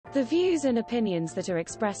The views and opinions that are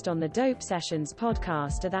expressed on the Dope Sessions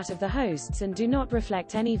podcast are that of the hosts and do not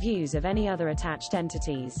reflect any views of any other attached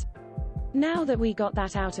entities. Now that we got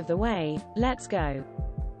that out of the way, let's go.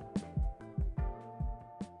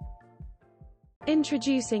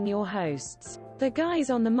 Introducing your hosts. The guys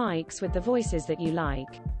on the mics with the voices that you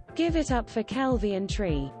like. Give it up for Kelvy and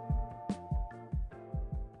Tree.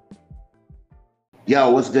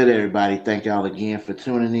 Yo, what's good, everybody? Thank y'all again for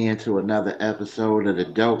tuning in to another episode of the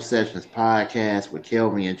Dope Sessions podcast with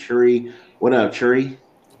Kelvy and Tree. What up, Tree?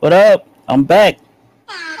 What up? I'm back.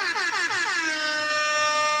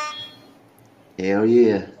 Hell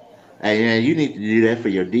yeah. Hey, man, you need to do that for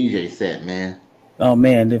your DJ set, man. Oh,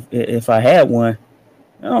 man, if I had one,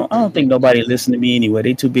 I don't think nobody listened to me anyway.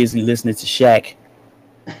 They too busy listening to Shaq.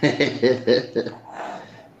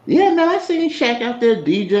 Yeah, man, I seen Shaq out there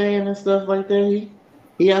DJing and stuff like that.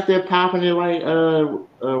 He out there popping it like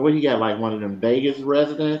what he got, like one of them Vegas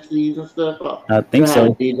residencies and stuff. I think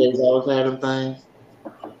so. DJs always had them things.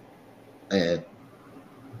 And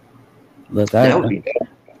look,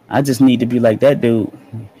 I just need to be like that dude.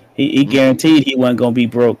 He guaranteed he wasn't gonna be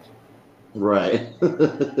broke. Right.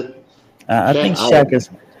 I think Shaq is.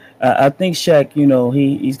 I think Shaq, you know,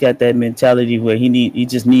 he's got that mentality where he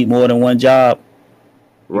just need more than one job.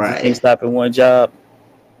 Right. He can't stop at one job.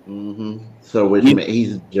 Mm-hmm. So what you mean?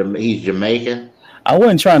 He's Jamaican? I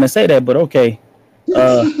wasn't trying to say that, but okay. You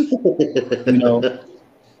know,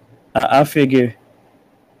 I figure,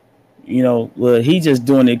 you know, well, he just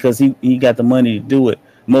doing it because he got the money to do it.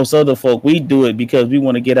 Most other folk, we do it because we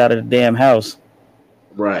want to get out of the damn house.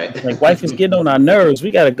 Right. Like, wife is getting on our nerves.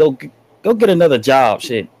 We got to go get another job,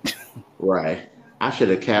 shit. Right. I should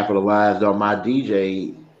have capitalized on my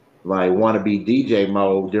DJ, like, wannabe DJ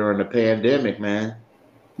mode during the pandemic, man.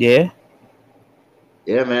 Yeah.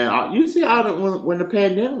 Yeah, man. You see, when the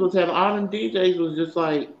pandemic was happening, all them DJs was just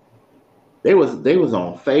like, they was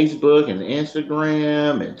on Facebook and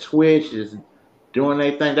Instagram and Twitch, just doing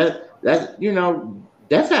their thing. That's you know,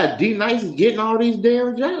 that's how D Nice is getting all these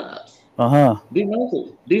damn jobs. D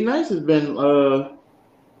Nice has been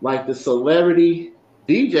like the celebrity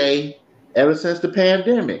DJ ever since the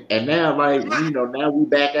pandemic, and now, like, you know, now we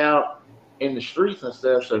back out in the streets and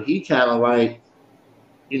stuff. So he kind of like,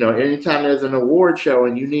 you know, anytime there's an award show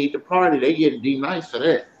and you need to party, they get D Nice for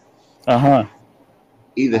that.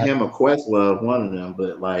 Either him or Questlove, one of them,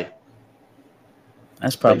 but like,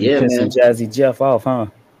 that's probably pissing Jazzy Jeff off, huh?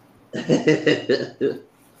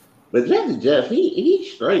 But Jazzy Jeff,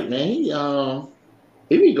 he's straight, man.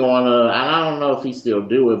 He be going. I don't know if he still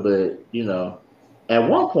do it, but you know, at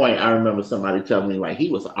one point I remember somebody telling me like he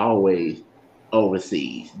was always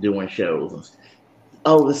overseas doing shows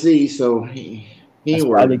overseas, so he ain't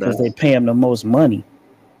probably because they pay him the most money.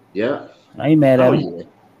 Yeah, I ain't mad at him. Yeah.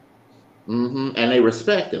 And they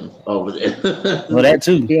respect him over there. Well, that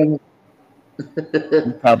too. He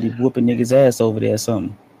probably whooping niggas' ass over there or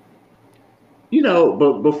something. You know,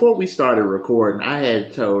 but before we started recording, I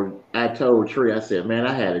told Tree, I said, man,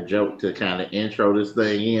 I had a joke to kind of intro this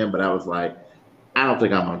thing in, but I was like, I don't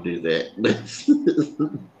think I'm gonna do that.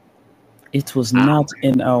 It was not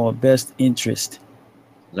in our best interest.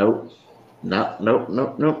 Nope. Man,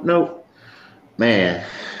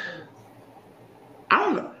 I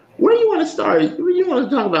don't know. Where do you want to start? Where you want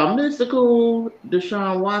to talk about Mystical,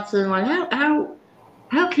 Deshuan Watson? Like,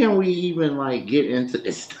 how can we even like get into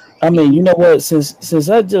this? I mean, you know what? Since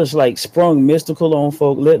I just like sprung Mystical on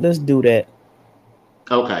folk, let's do that.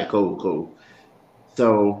 Okay, cool.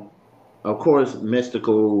 So, of course,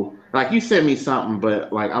 Mystical, like you sent me something,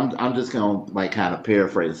 but like I'm just gonna like kind of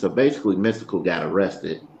paraphrase. So basically, Mystical got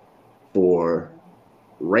arrested for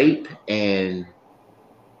rape and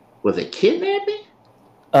was it kidnapping?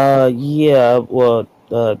 Yeah, well,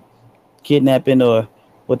 kidnapping or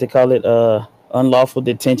what they call it, unlawful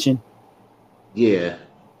detention. Yeah.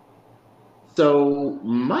 So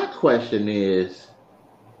my question is,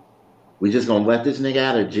 we just gonna let this nigga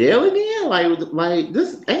out of jail again? Like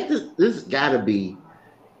this gotta be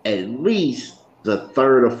at least the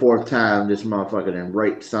third or fourth time this motherfucker done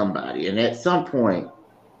raped somebody, and at some point.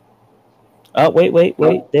 Wait.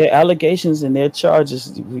 Their allegations and their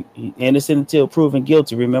charges, innocent until proven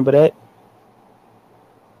guilty. Remember that?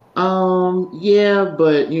 Yeah,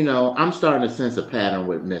 but you know, I'm starting to sense a pattern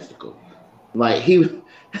with Mystical. Like he,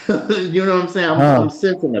 you know what I'm saying? I'm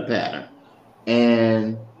sensing a pattern,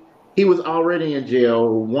 and he was already in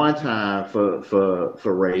jail one time for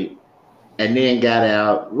rape, and then got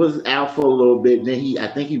out. Was out for a little bit. Then I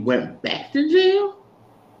think he went back to jail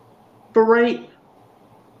for rape.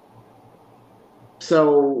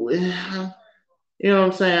 So, you know what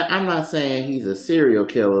I'm saying? I'm not saying he's a serial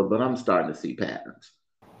killer, but I'm starting to see patterns.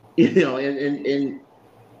 You know,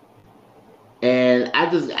 and I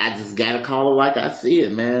just gotta call it like I see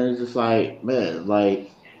it, man. It's just like, man,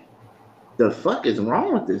 like the fuck is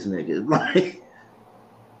wrong with this nigga? Like,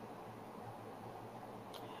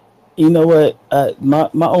 You know what? My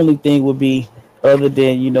only thing would be, other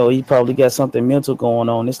than he probably got something mental going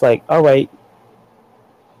on. It's like, all right,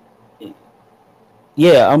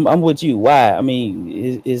 yeah, I'm with you. Why? I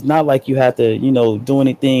mean, it's not like you have to do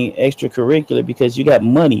anything extracurricular because you got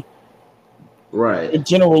money. right. It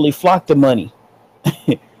generally flock to money.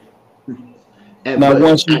 And Now, but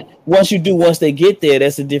I, once they get there,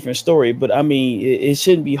 that's a different story. But I mean, it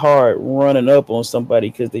shouldn't be hard running up on somebody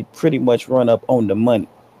because they pretty much run up on the money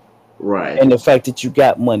right, and the fact that you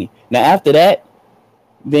got money. Now, after that,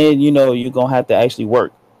 then you're gonna have to actually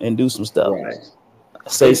work and do some stuff, right.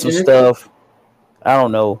 say some And it's stuff. I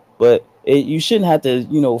don't know, but you shouldn't have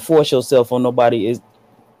to force yourself on nobody is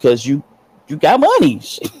because you got money.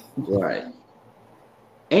 right.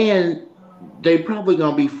 And they probably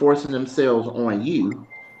gonna be forcing themselves on you.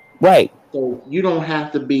 Right. So you don't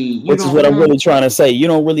have to be. You Which is don't. what You I'm don't. really trying to say. You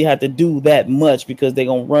don't really have to do that much because they're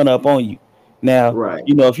gonna run up on you. Now, Right.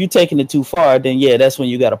 if you're taking it too far, then yeah, that's when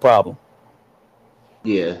you got a problem.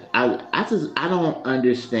 Yeah. I don't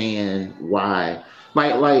understand why.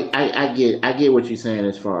 Like I get what you're saying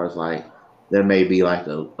as far as like there may be like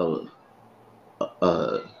a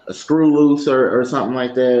screw loose or something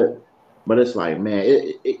like that. But it's like, man,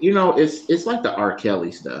 it's like the R.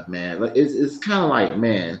 Kelly stuff, man. Like it's kind of like,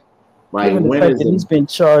 man, like Given the when fact is that it he's been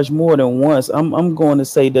charged more than once, I'm going to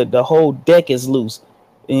say that the whole deck is loose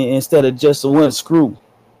instead of just one screw.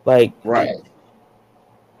 Like right?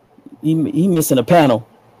 he missing a panel.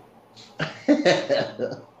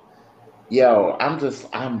 Yo,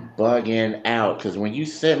 I'm bugging out because when you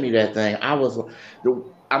sent me that thing,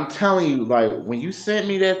 I'm telling you, like when you sent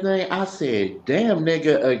me that thing, I said, "Damn,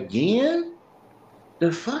 nigga, again?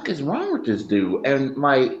 The fuck is wrong with this dude?" And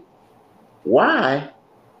like, why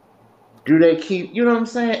do they keep? You know what I'm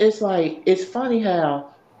saying? It's like it's funny how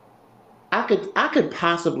I could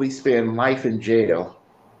possibly spend life in jail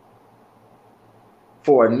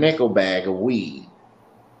for a nickel bag of weed,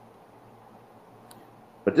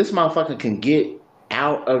 but this motherfucker can get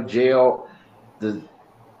out of jail the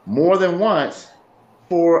more than once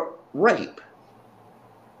for rape.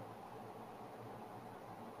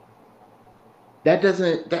 That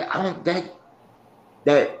doesn't that I don't that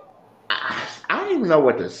that I don't even know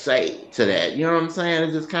what to say to that. You know what I'm saying?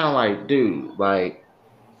 It's just kind of like, dude, like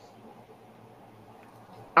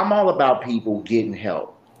I'm all about people getting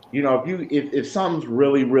help. You know, if something's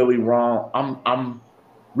really really wrong, I'm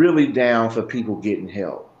really down for people getting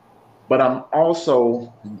help. But I'm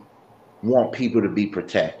also want people to be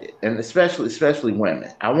protected, and especially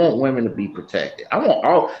women. I want women to be protected. I want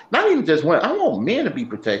all, not even just women. I want men to be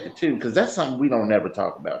protected too, because that's something we don't never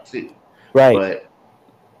talk about too. Right. But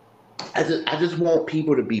I just want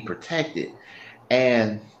people to be protected,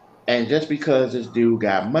 and just because this dude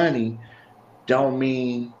got money, don't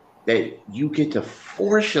mean that you get to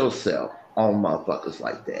force yourself on motherfuckers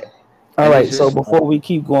like that. All And it's right. So just like, before we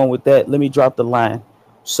keep going with that, let me drop the line.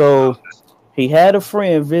 So he had a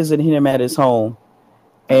friend visit him at his home,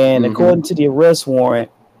 and according mm-hmm, to the arrest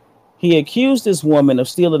warrant, he accused this woman of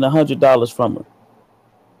stealing $100 from her.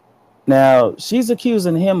 Now she's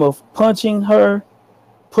accusing him of punching her,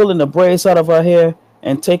 pulling the braids out of her hair,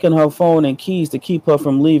 and taking her phone and keys to keep her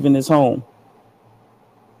from leaving his home.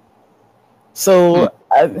 hmm, So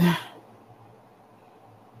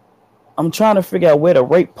I'm trying to figure out where the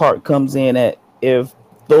rape part comes in at if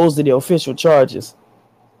those are the official charges.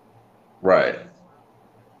 right.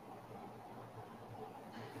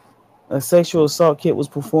 A sexual assault kit was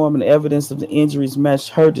performed and evidence of the injuries matched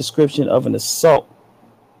her description of an assault.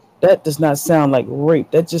 That does not sound like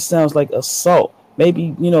rape. That just sounds like assault.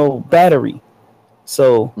 Maybe, battery.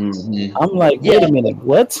 So Hmm. I'm like, wait Yeah. a minute,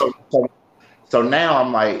 what? So now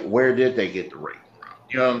I'm like, where did they get the rape from?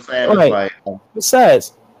 You know what I'm saying? All It's right. like,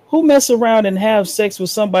 Besides, who mess around and have sex with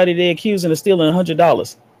somebody they accusing of stealing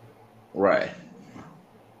 $100? right.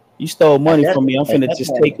 You stole At money that from me. at that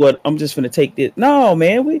point, I'm just finna take this. No,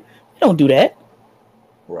 man, we don't do that.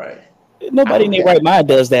 right. I Nobody in don't their care. right mind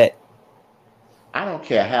does that. I don't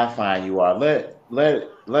care how fine you are.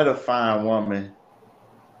 Let a fine woman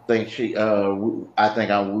think I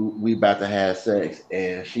think we about to have sex,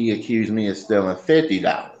 and she accused me of stealing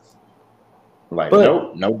 $50. Like, But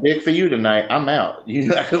nope, no dick for you tonight. I'm out. You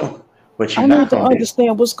not gonna, but you're I need not to gonna be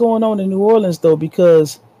understand what's going on in New Orleans though,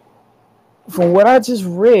 because from what I just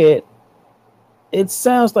read, it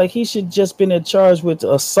sounds like he should just been in charge with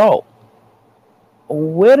assault.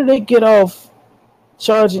 Where did they get off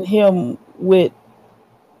charging him with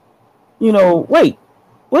wait,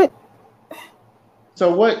 what?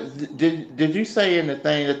 So what did you say in the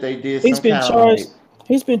thing that they did He's some been kind of like? charged.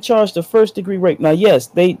 He's been charged of first-degree rape. Now, yes,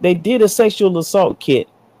 they did a sexual assault kit,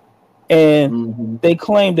 and Mm-hmm. they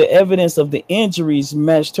claimed the evidence of the injuries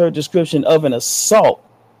matched her description of an assault.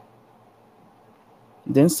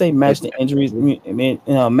 Didn't say match the injuries.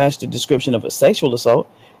 Match the description of a sexual assault.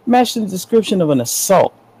 Match the description of an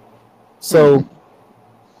assault. So,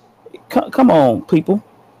 come on, people.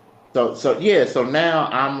 So yeah. So now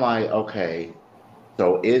I'm like, okay.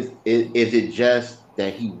 So is it just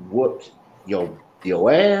that he whooped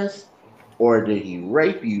your ass, or did he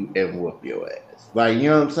rape you and whoop your ass? Like, you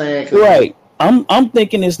know what I'm saying? Right. I'm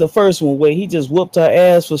thinking it's the first one where he just whooped her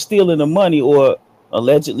ass for stealing the money or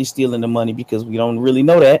allegedly stealing the money because we don't really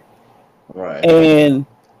know that. Right. And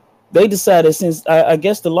they decided since I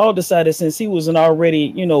guess the law decided since he wasn't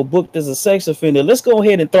already, booked as a sex offender, let's go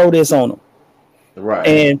ahead and throw this on him. Right.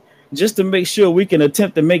 And just to make sure we can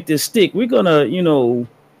attempt to make this stick, we're gonna,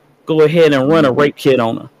 go ahead and run a rape kit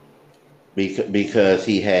on him. Because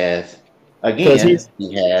he has, again,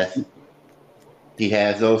 he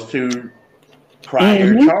has those 2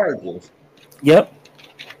 prior charges. Yep.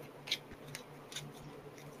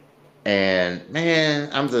 And man,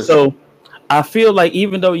 I'm just so I feel like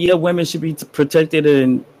even though women should be protected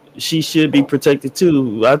and she should be protected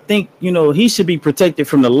too, I think he should be protected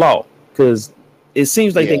from the law because it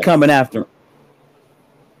seems like they're coming after him.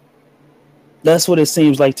 That's what it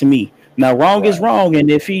seems like to me. Now, wrong is wrong,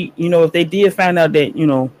 and if he, if they did find out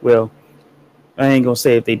that, well, I ain't gonna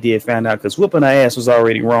say if they did find out because whooping her ass was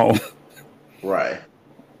already wrong. Right.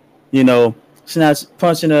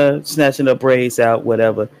 Punching her, snatching her braids out,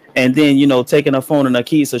 whatever, and then taking her phone and her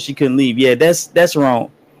keys so she couldn't leave. Yeah, that's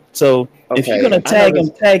wrong. So if you're gonna tag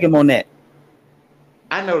him on that.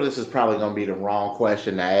 I know this is probably gonna be the wrong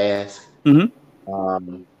question to ask.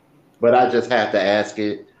 Mm-hmm. But I just have to ask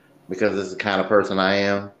it because this is the kind of person I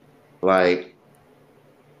am. Like,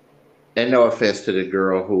 and no offense to the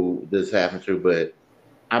girl who this happened to, but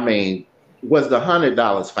I mean, was the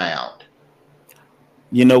 $100 found?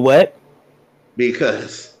 You know what?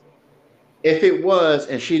 Because if it was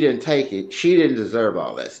and she didn't take it, she didn't deserve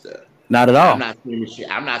all that stuff. Not at all.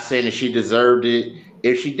 I'm not saying that she deserved it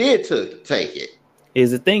if she did take it. Here's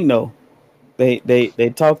the thing, though.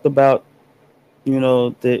 They talked about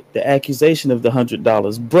the accusation of the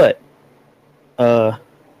 $100, but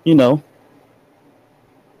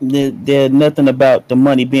there's nothing about the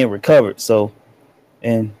money being recovered. So,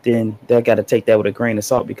 and then they got to take that with a grain of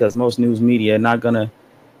salt because most news media are not gonna,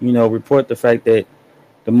 report the fact that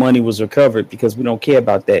the money was recovered because we don't care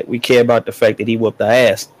about that. We care about the fact that he whooped our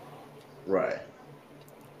ass. Right.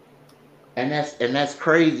 And that's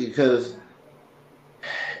crazy because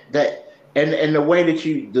that and the way that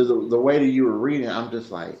the way that you were reading, I'm just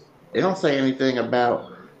like, they don't say anything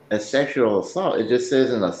about a sexual assault. It just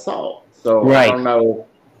says an assault. So right. I don't know.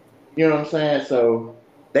 You know what I'm saying? So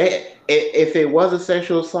if it was a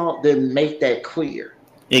sexual assault, then make that clear.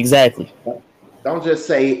 Exactly. Don't just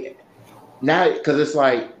say now because it's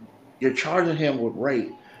like you're charging him with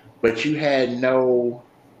rape, but you had no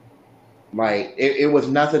it was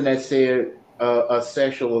nothing that said a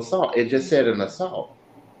sexual assault. It just said an assault.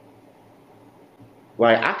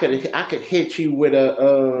 Like I could hit you with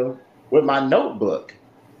my notebook,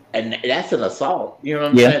 and that's an assault. You know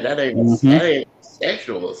what I'm saying? That ain't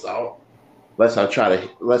sexual assault. Unless I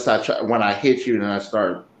try when I hit you and I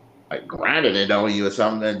start like grinding it on you or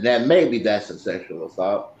something, then maybe that's a sexual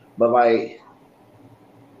assault. But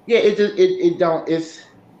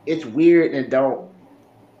it's weird and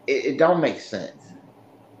it don't make sense.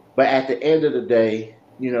 But at the end of the day,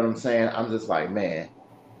 you know what I'm saying? I'm just like, man,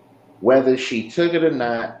 whether she took it or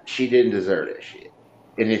not, she didn't deserve that shit.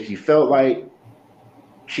 And if you felt like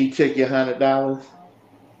she took your $100,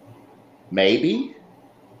 maybe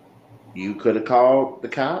you could have called the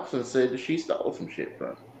cops and said that she stole some shit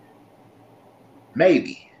from you.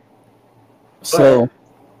 Maybe. So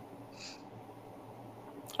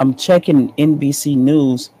I'm checking NBC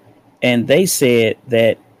News, and they said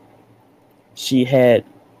that she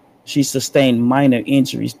sustained minor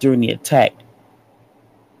injuries during the attack.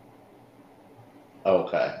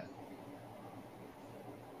 Okay.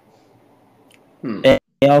 And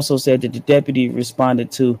they also said that the deputy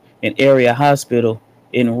responded to an area hospital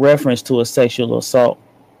in reference to a sexual assault.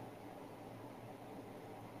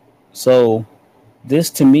 So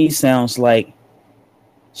this to me sounds like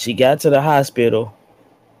she got to the hospital,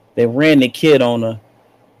 they ran the kid on her,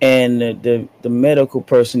 and the medical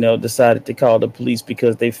personnel decided to call the police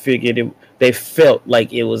because they figured they felt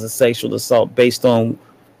like it was a sexual assault based on,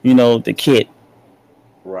 the kid.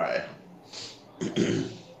 Right.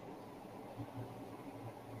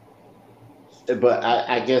 but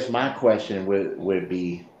I guess my question would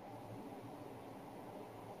be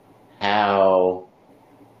how,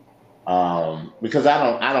 because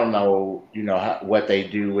I don't know, what they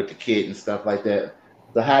do with the kid and stuff like that.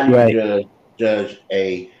 So how do you Right. judge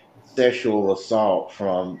a sexual assault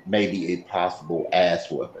from maybe a possible ass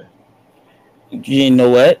whooping? You know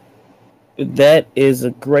what? That is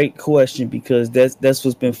a great question because that's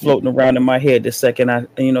what's been floating around in my head the second I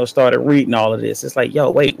started reading all of this. It's like, yo,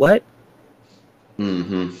 wait, what?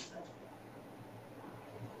 Hmm.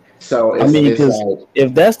 So I it's mean, it's because like,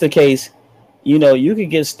 if that's the case, you could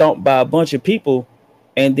get stomped by a bunch of people,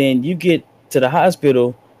 and then you get to the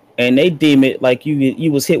hospital, and they deem it like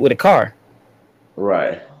you was hit with a car.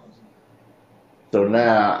 right. So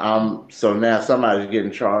now somebody's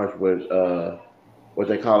getting charged with what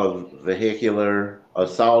they call a vehicular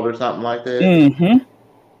assault or something like that. Hmm.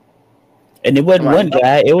 And it wasn't I'm like, one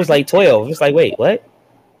guy; it was like 12. It's like, wait, what?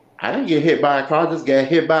 I didn't get hit by a car, just got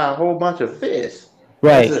hit by a whole bunch of fists.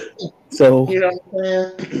 That's Right. it. So, You know what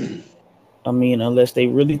I'm saying? I mean, unless they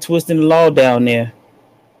really twisting the law down there.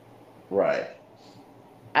 Right.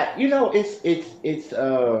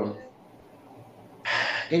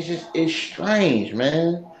 It's just it's strange,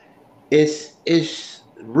 man. It's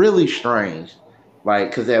really strange. Like,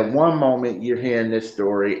 because at one moment you're hearing this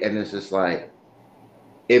story, and it's just like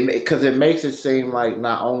because it makes it seem like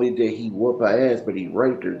not only did he whoop her ass, but he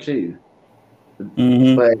raped her too.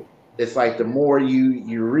 Hmm. But it's like the more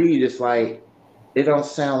you read, it's like it don't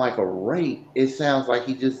sound like a rape. It sounds like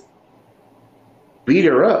he just beat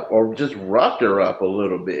her up or just roughed her up a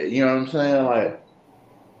little bit. You know what I'm saying? Like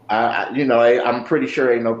I'm pretty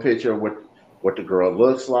sure ain't no picture of what the girl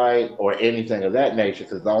looks like or anything of that nature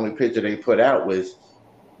because the only picture they put out was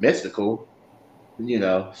mystical.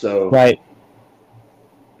 So Right.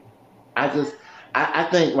 I just I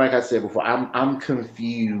think like I said before, I'm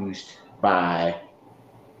confused by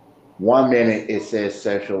one minute it says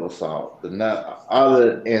sexual assault,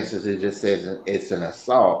 other instance it just says it's an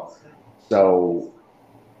assault. So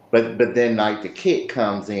but then like the kid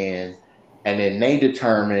comes in and then they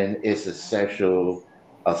determine it's a sexual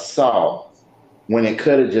assault when it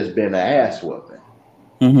could have just been an ass whooping.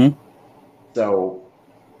 Hmm. So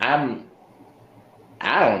I'm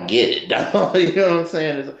I don't get it. You know what I'm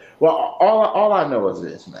saying? Well, all I know is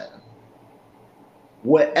this, man.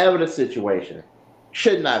 Whatever the situation,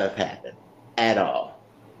 should not have happened at all.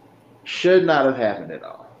 Should not have happened at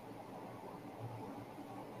all.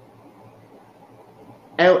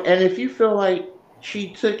 And if you feel like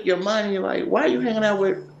she took your money, like why are you hanging out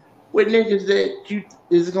with niggas that you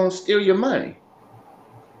is gonna steal your money?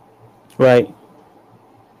 Right.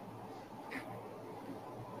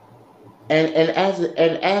 And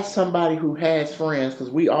as somebody who has friends, because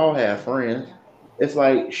we all have friends, it's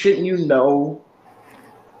like shouldn't you know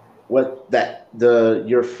what that the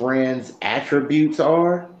your friends' attributes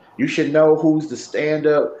are? You should know who's the stand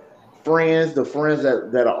up friends, the friends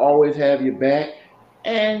that'll always have your back,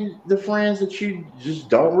 and the friends that you just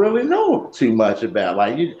don't really know too much about.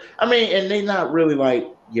 Like and they not really like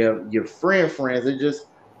your friends, they're just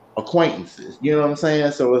acquaintances. You know what I'm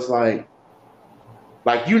saying? So it's like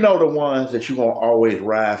the ones that you're gonna always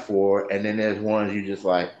ride for, and then there's ones you just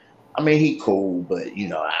like. I mean, he cool, but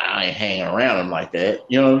I ain't hanging around him like that.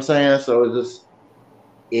 You know what I'm saying? So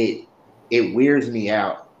it it weirds me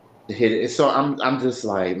out to hit it. So I'm just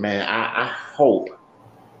like, man, I hope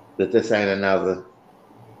that this ain't another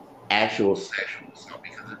actual sexual assault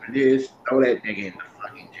because if it is, throw that nigga in the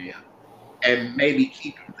fucking jail and maybe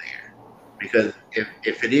keep him there because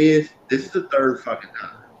if it is, this is the third fucking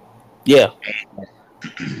Yeah. time.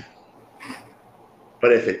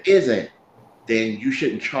 But if it isn't, then you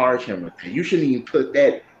shouldn't charge him with that. You shouldn't even put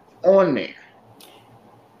that on there.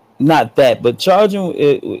 Not that, but charge him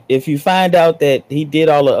if you find out that he did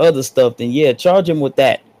all the other stuff. Then yeah, charge him with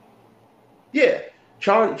that. Yeah,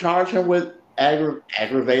 charge him with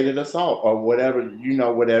aggravated assault or whatever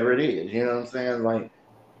whatever it is. You know what I'm saying? Like,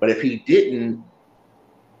 but if he didn't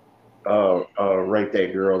rape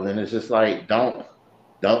that girl, then it's just like don't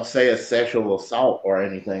say a sexual assault or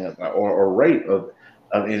anything or rape of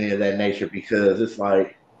any of that nature because it's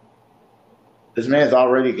like this man's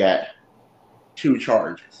already got two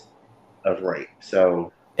charges of rape.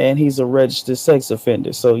 So And he's a registered sex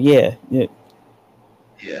offender. So yeah, yeah.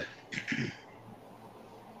 yeah,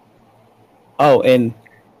 Oh, and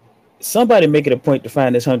somebody make it a point to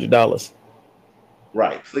find this $100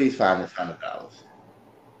 right. Please find this $100.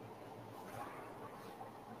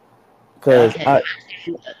 And I because can't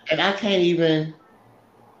and I can't even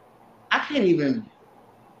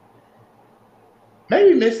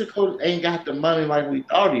maybe Mystical ain't got the money like we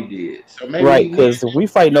thought he did. So maybe right, he needs because we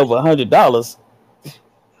fighting over $100.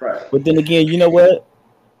 Right. But then again, you know what?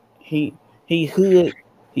 He he hood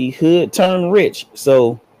he hood turned rich.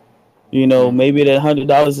 So, maybe that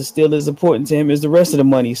 $100 is still as important to him as the rest of the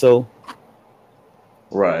money. So,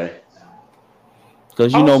 Right.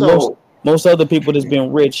 because most Also, most other people that's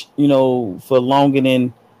been rich, for longer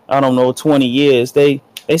than, I don't know, 20 years, they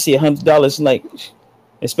see $100 like,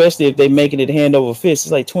 especially if they making it hand over fist,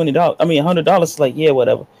 it's like $20. I mean, $100 is like, yeah,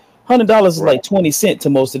 whatever. $100 is right. like 20 cents to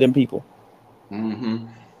most of them people. Mm-hmm.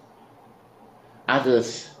 I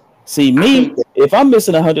just, See I me, hate that. if I'm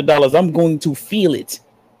missing $100, I'm going to feel it.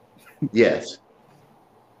 Yes.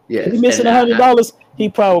 He Yes. missing $100, he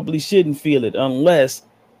probably shouldn't feel it unless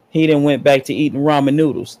he then went back to eating ramen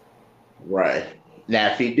noodles. Right.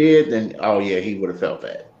 Now, if he did, then, oh, yeah, he would have felt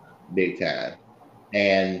that big time.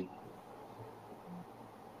 And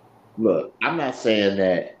look, I'm not saying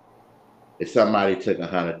that if somebody took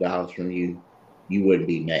 $100 from you, you wouldn't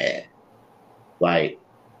be mad. Like,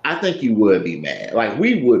 I think you would be mad. Like,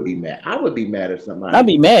 we would be mad. I would be mad if I'd somebody,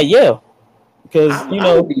 be mad, yeah. Because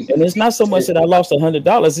I would be, and it's not so much that I lost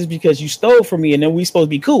 $100, it's because you stole from me and then we supposed to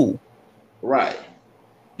be cool. right.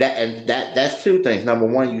 That's two things. Number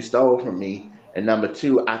one, you stole from me, and number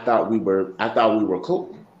two, I thought we were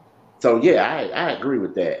cool. So yeah, I agree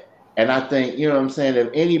with that. And I think, you know what I'm saying, if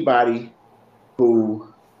anybody who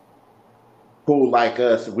like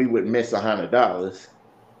us, we would miss $100,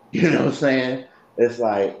 you know what I'm saying? It's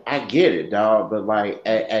like, I get it, dog, but like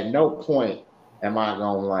at no point am I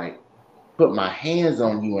gonna like put my hands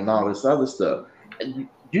on you and all this other stuff.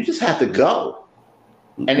 You just have to go.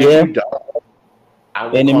 And if Yeah. you don't, I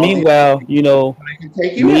will And then call the meanwhile, and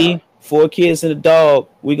take you me, out. 4 kids and a dog,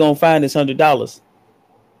 we gonna find this $100.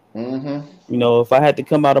 Hmm. If I had to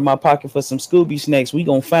come out of my pocket for some Scooby snacks, we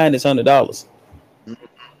gonna find this $100.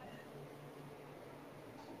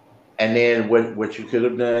 And then what you could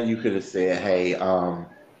have done, you could have said, hey,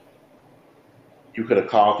 you could have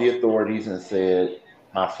called the authorities and said,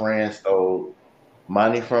 my friend stole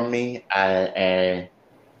money from me. And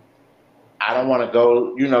I don't want to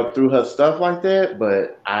go, through her stuff like that,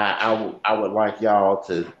 but I would like y'all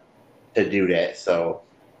to do that. So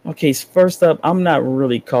Okay, so first up, I'm not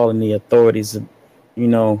really calling the authorities, you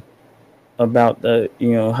know, about the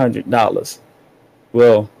 $100.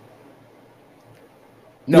 Well,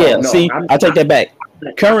 no, yeah. no, See, I take that back.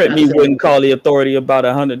 I'm Current not me saying wouldn't call the authority about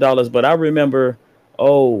 $100, but I remember,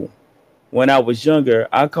 oh, when I was younger,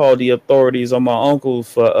 I called the authorities on my uncle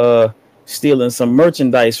for stealing some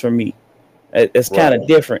merchandise from me. It's kind of right.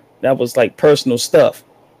 different. That was like personal stuff.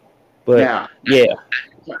 But Now yeah,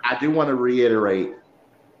 I do want to reiterate,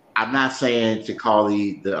 I'm not saying to call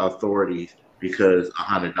the authorities because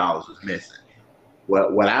 $100 was missing.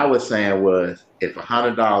 What I was saying was, if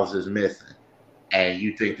 $100 is missing and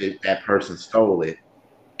you think that that person stole it,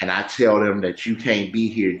 and I tell them that you can't be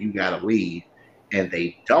here, you gotta leave, and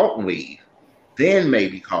they don't leave, then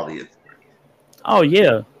maybe call the authorities. oh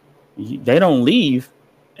yeah, they don't leave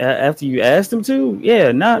after you ask them to.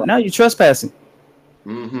 Yeah, now you're trespassing.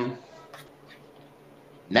 Hmm.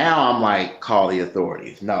 Now I'm like, call the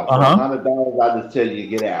authorities. No, Uh for huh. $100, I just tell you to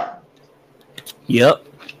get out, Yep.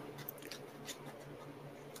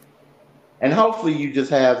 and hopefully you just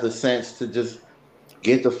have the sense to just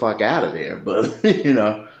get the fuck out of there. But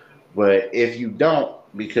but if you don't,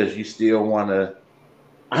 because you still want to,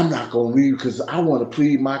 I'm not gonna leave because I want to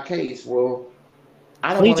plead my case. Well,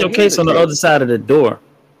 I don't Plead want to your hear case the on the case. other side of the door,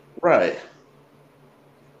 Right.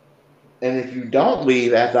 And if you don't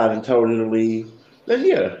leave after I done told you to leave, then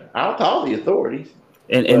yeah, I'll call the authorities.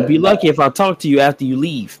 and be But no, lucky if I talk to you after you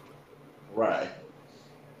leave. right.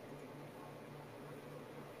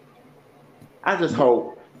 I just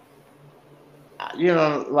hope,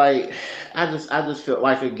 like, I just feel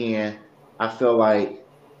like, again, I feel like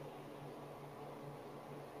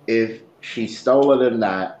if she stole it or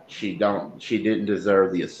not, she didn't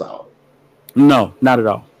deserve the assault. No, not at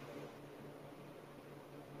all.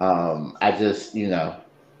 I just,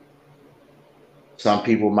 some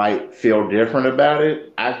people might feel different about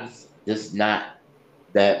it. I just not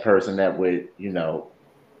that person that would,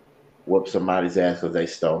 whoop somebody's ass because they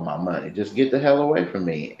stole my money. Just get the hell away from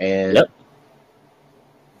me, and Yep.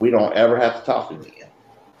 we don't ever have to talk again.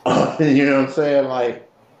 You know what I'm saying? Like,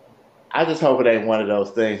 I just hope it ain't one of those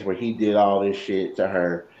things where he did all this shit to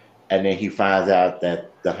her, and then he finds out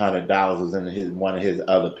that the $100 was in one of his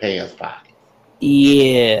other pants pockets.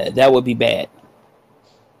 Yeah, that would be bad.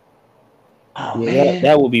 Oh Yeah, man,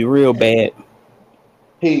 that would be real bad.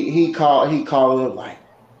 he called her like,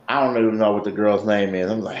 I don't even know what the girl's name is.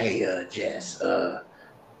 I'm like, hey, Jess,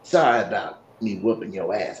 sorry about me whooping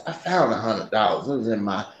your ass. I found $100. It was in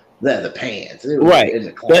my leather pants. It was Right. in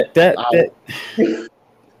the closet. That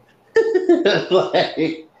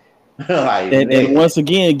And once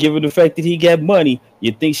again, given the fact that he got money,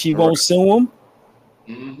 you think she won't sue him?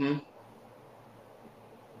 Mm-hmm.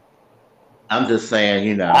 I'm just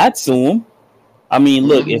saying, I'd sue him. I mean,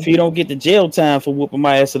 look, if he don't get the jail time for whooping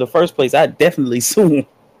my ass in the first place, I'd definitely sue him.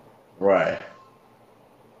 Right.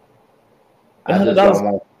 I just don't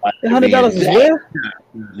want $100 is where?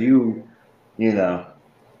 You know.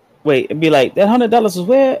 Wait, it'd be like, that $100 is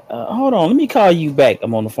where? Hold on, let me call you back.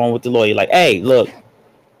 I'm on the phone with the lawyer. Like, hey, look.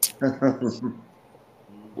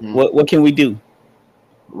 What can we do?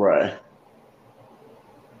 Right.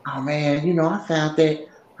 Oh man, I found that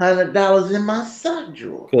 $100 in my sock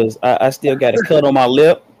drawer. Because I still got a cut on my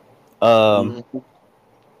lip. I'm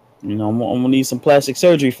gonna need some plastic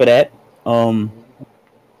surgery for that.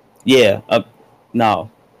 Yeah.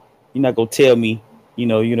 No, you're not gonna tell me.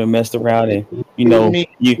 You done messed around and you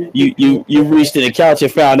reached in the couch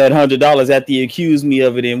and found that $100 after you accused me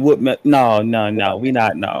of it and whooped me. No, we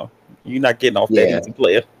not. No, you're not getting off that easy,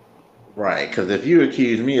 player. Right, because if you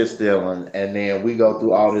accuse me of stealing and then we go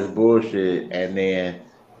through all this bullshit and then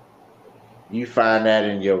you find that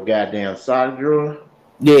in your goddamn sock drawer,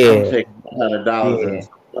 I'm taking $100 and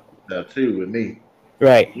stuff too with me.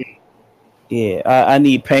 Right. Yeah, I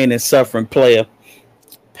need pain and suffering, player.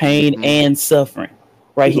 Pain and suffering.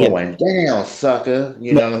 Right here. Going down, sucker.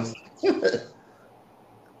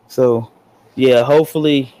 So, yeah,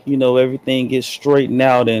 hopefully, everything gets straightened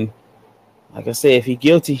out. And like I said, if he's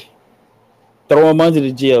guilty, throw him under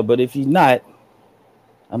the jail. But if he's not,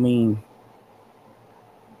 I mean.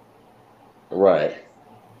 Right.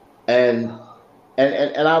 And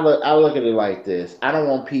I look at it like this. I don't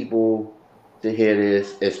want people to hear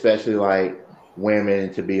this, especially like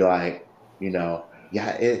women, to be like,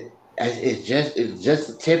 it's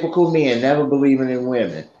just typical men never believing in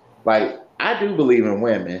women. Like, I do believe in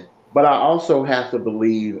women, but I also have to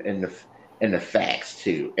believe in the facts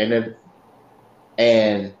too. And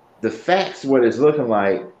the facts, what it's looking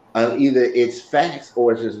like, either it's facts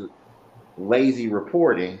or it's just lazy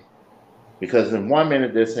reporting. Because in 1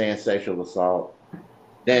 minute they're saying sexual assault,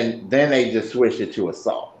 then they just switch it to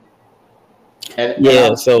assault.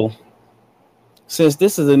 So since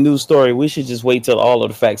this is a news story, we should just wait till all of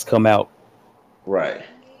the facts come out. Right.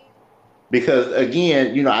 Because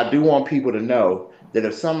again, I do want people to know that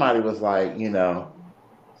if somebody was like,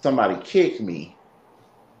 somebody kicked me,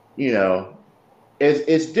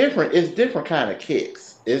 it's different. It's different kind of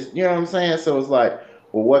kicks. It's, what I'm saying? So it's like,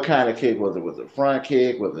 well, what kind of kick was it? Was it a front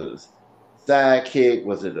kick? Was it a side kick?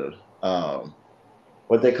 Was it a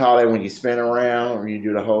what they call it when you spin around or you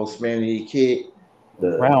do the whole spin and you kick?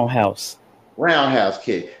 The roundhouse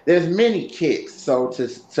kick. There's many kicks. So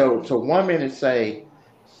to 1 minute say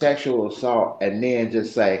sexual assault and then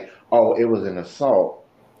just say, oh, it was an assault,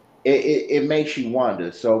 it makes you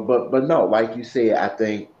wonder. So but no, like you said, I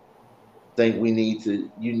think we need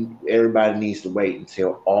to everybody needs to wait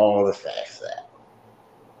until all the facts out.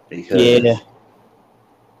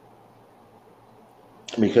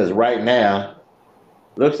 Because right now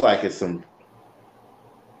looks like it's some,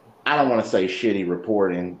 I don't want to say shitty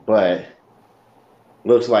reporting, but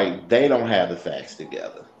looks like they don't have the facts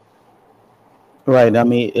together. Right. I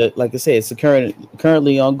mean, like I said, it's a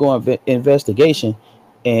currently ongoing investigation,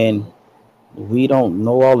 and we don't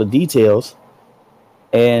know all the details.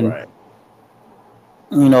 And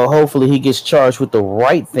hopefully he gets charged with the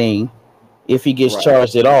right thing, if he gets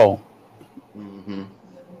charged at all. Mm-hmm.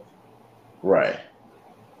 Right.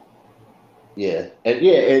 Yeah, and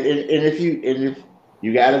if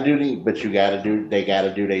you got to do they got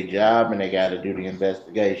to do their job and they got to do the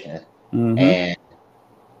investigation. And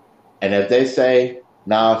if they say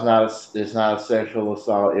no, it's not a sexual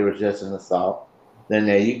assault, it was just an assault, then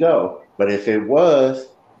there you go. But if it was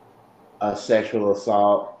a sexual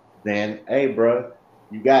assault, then hey, bro,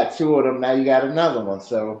 you got 2 of them, now you got another one.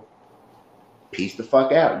 So peace the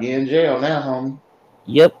fuck out. You're in jail now, homie.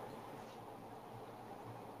 Yep.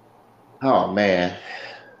 Oh man.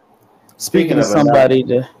 Speaking of somebody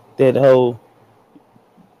that whole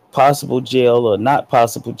possible jail or not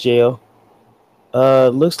possible jail,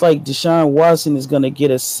 looks like Deshuan Watson is going to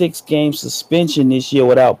get a 6-game suspension this year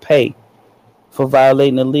without pay for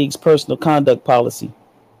violating the league's personal conduct policy.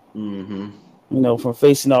 From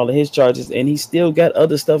facing all of his charges, and he still got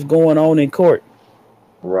other stuff going on in court.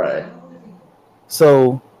 Right.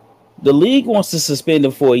 So the league wants to suspend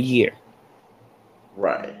him for a year.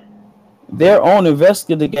 Right. Their own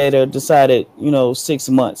investigator decided, 6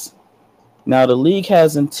 months. Now the league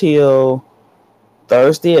has until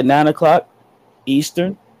Thursday at 9:00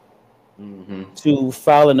 Eastern to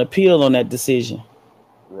file an appeal on that decision.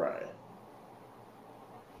 Right.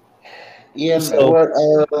 Yeah.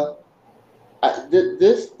 So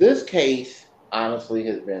this case honestly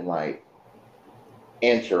has been like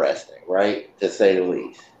interesting, right, to say the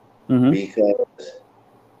least, because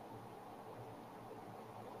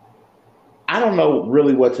I don't know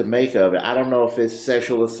really what to make of it. I don't know if it's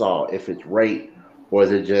sexual assault, if it's rape, or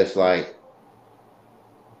is it just like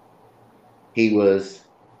he was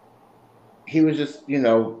just,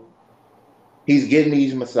 he's getting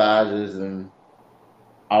these massages, and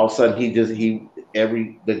all of a sudden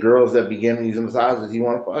the girls that begin these massages, he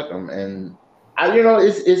want to fuck them, and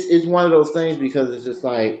it's one of those things, because it's just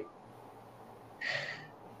like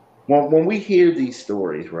when we hear these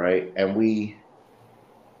stories, right, and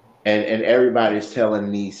and everybody's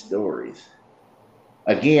telling these stories.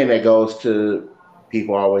 Again, that goes to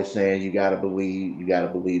people always saying you gotta believe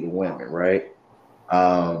the women, right?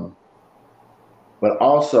 But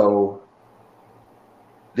also,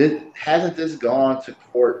 hasn't this gone to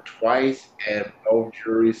court twice, and both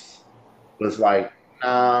juries was like,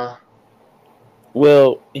 nah.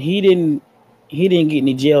 Well, he didn't get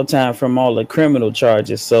any jail time from all the criminal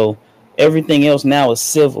charges, so everything else now is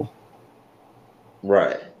civil.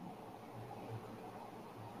 Right.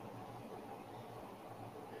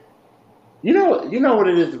 You know what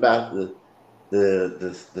it is about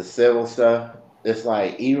the civil stuff? It's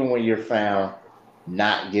like, even when you're found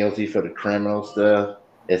not guilty for the criminal stuff,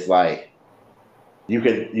 it's like you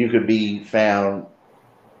could be found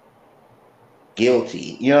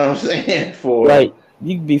guilty. You know what I'm saying? Right.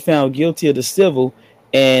 You can be found guilty of the civil,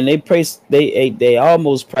 and they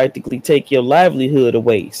almost practically take your livelihood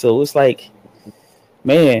away. So it's like,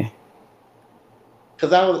 man.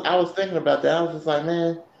 Because I was thinking about that. I was just like,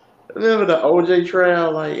 man, remember the OJ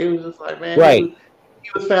trial? Like, it was just like, man, right. He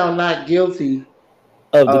was found not guilty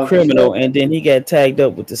of the criminal, and then he got tagged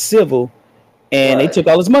up with the civil, and they took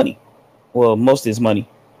all his money. Well, most of his money.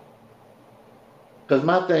 Because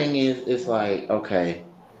my thing is, it's like, okay,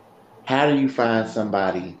 how do you find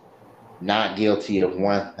somebody not guilty of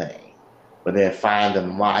one thing, but then find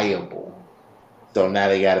them liable? So now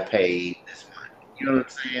they got to pay this money. You know what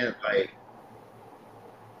I'm saying? Like,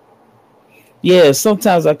 yeah,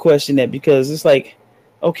 sometimes I question that, because it's like,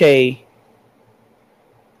 okay,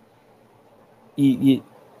 you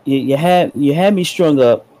had me strung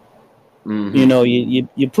up.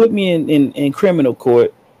 You put me in criminal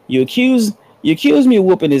court. You accuse me of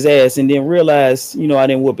whooping his ass, and then realize I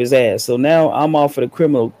didn't whoop his ass. So now I'm off for the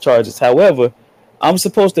criminal charges. However, I'm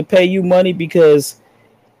supposed to pay you money because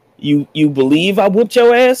you believe I whooped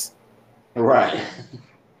your ass. Right.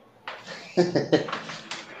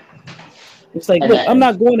 It's like, look, I'm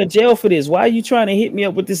not going to jail for this. Why are you trying to hit me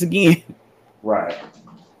up with this again? Right.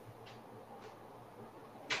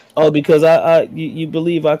 Oh, because you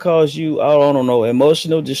believe I caused you, I don't know,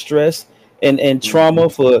 emotional distress and trauma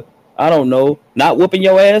for, I don't know, not whooping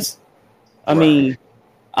your ass. I mean,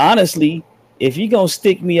 honestly, if you're going to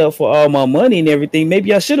stick me up for all my money and everything,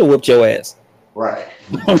 maybe I should have whooped your ass. Right.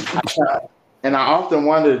 And I often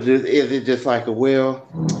wonder, is it just like, well,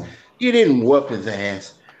 you didn't whoop his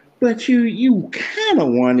ass, but you kind of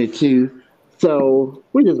wanted to, so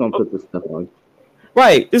we're just going to put this stuff on.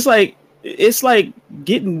 Right. It's like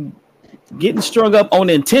getting strung up on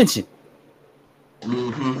intention.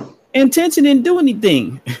 Intention didn't do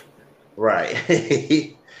anything. Right.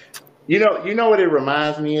 You know what it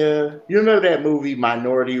reminds me of? You know that movie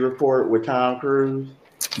Minority Report with Tom Cruise?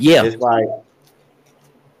 Yeah.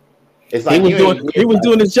 It's like he was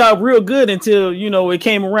doing his job real good until it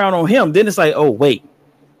came around on him. Then it's like, oh wait,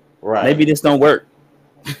 right, maybe this don't work.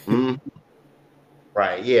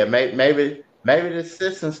 Right. Yeah. Maybe the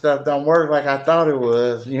system stuff don't work like I thought it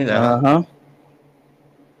was.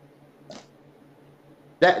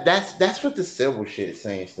 That's what the civil shit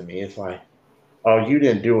seems to me. It's like, oh, you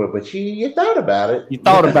didn't do it, but you thought about it. You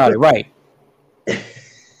thought about it, right?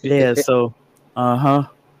 Yeah. So,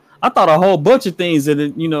 I thought a whole bunch of things that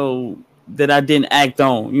that I didn't act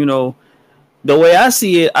on. The way I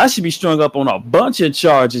see it, I should be strung up on a bunch of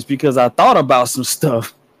charges because I thought about some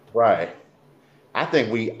stuff. Right. I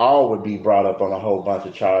think we all would be brought up on a whole bunch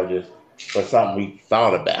of charges for something we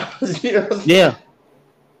thought about. Yeah.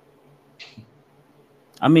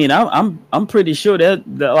 I mean, I'm pretty sure that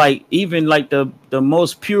like even like the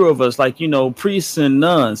most pure of us, like priests and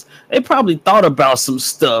nuns, they probably thought about some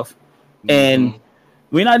stuff, and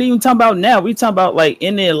we're not even talking about now. We talking about like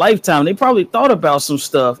in their lifetime, they probably thought about some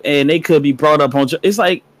stuff, and they could be brought up on. It's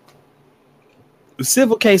like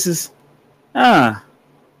civil cases,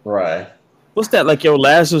 right. What's that, like your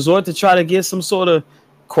last resort to try to get some sort of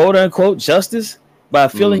quote unquote justice by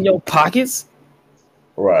filling your pockets?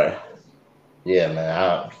 Right. Yeah,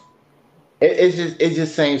 man. it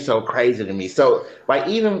just seems so crazy to me. So like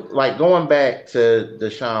even like going back to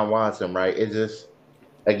Deshaun Watson, right? It just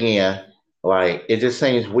again like it just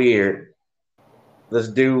seems weird. This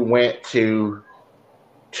dude went to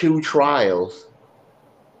two trials.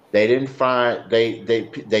 They didn't find they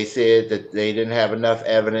said that they didn't have enough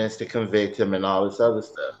evidence to convict him and all this other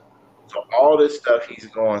stuff. So all this stuff he's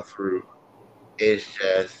going through is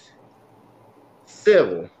just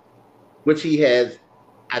civil, which he has.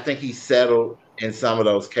 I think he settled in some of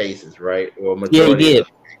those cases, right, or Yeah, he majority of did. them.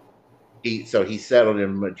 He settled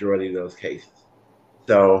in majority of those cases.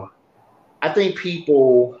 So I think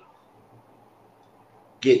people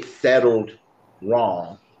get settled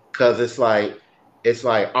wrong because it's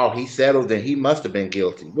like oh he settled then he must have been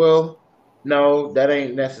guilty. Well, no, that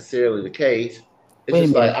ain't necessarily the case. It's Wait a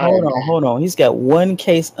just like minute. all right, Hold on. He's got one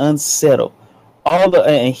case unsettled. All the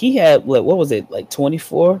and he had what was it like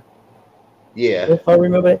 24? yeah, If I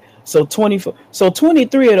remember it. So 24. So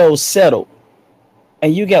 23 of those settled,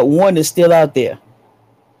 and you got one that's still out there.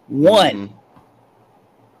 One. mm-hmm,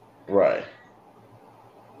 right.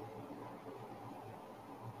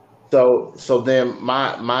 So then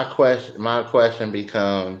my question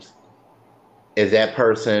becomes: is that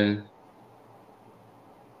person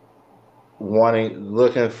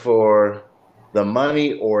looking for the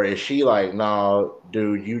money, or is she like, no,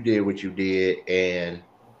 dude, you did what you did, and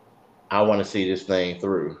I want to see this thing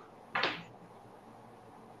through?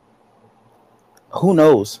 Who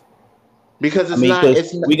knows? Because I mean,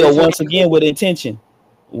 because we go it's not once again with intention.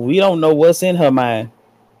 We don't know what's in her mind.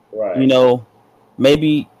 You right, know,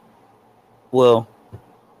 maybe. Well,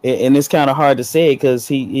 and it's kind of hard to say because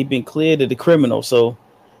he been cleared of the criminal. So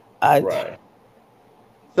I, right.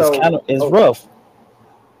 it's kind of So it's rough.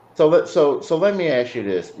 so let me ask you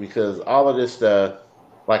this because all of this stuff,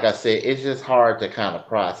 like I said, it's just hard to kind of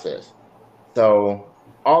process. So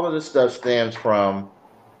all of this stuff stems from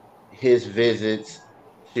his visits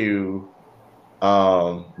to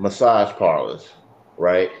massage parlors,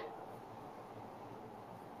 right?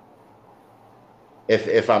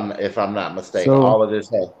 If I'm not mistaken, So all of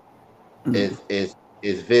this is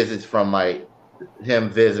is visits from like him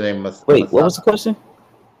visiting wait, what massage. was the question?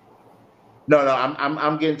 No,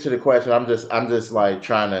 I'm getting to the question. I'm just like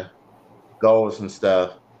trying to go over some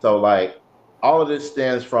stuff. So like all of this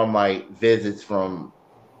stems from like visits from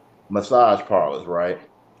massage parlors, right?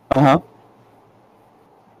 Uh huh.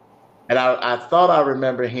 And I thought I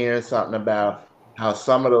remember hearing something about how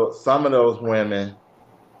some of those women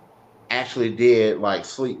actually did like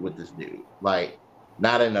sleep with this dude, like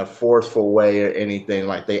not in a forceful way or anything.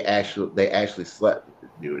 Like they actually slept with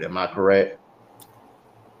this dude. Am I correct?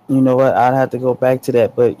 You know what? I'd have to go back to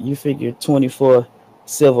that, but you figure 24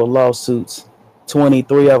 civil lawsuits,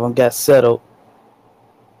 23 of them got settled.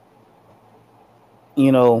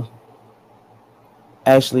 You know,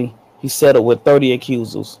 actually, he settled with 30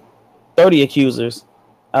 accusers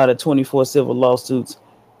out of 24 civil lawsuits,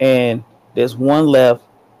 and there's one left.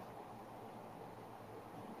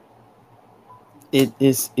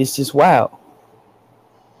 It's just wild.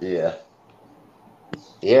 Yeah,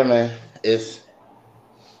 yeah, man. It's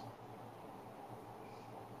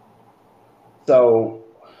so,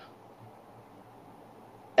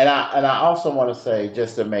 and I also want to say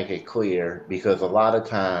just to make it clear because a lot of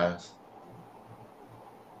times,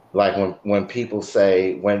 like when people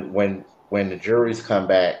say when the juries come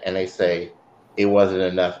back and they say it wasn't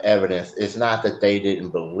enough evidence, it's not that they didn't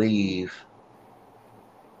believe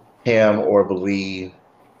him or believe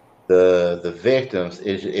the victims.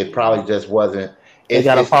 It probably just wasn't. They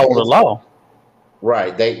gotta follow the It's law.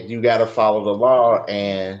 right. They you got to follow the law,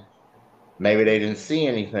 and maybe they didn't see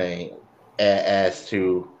anything as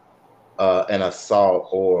to an assault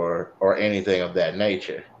or anything of that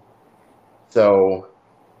nature. So,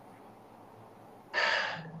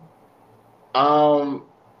 um,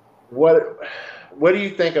 what what do you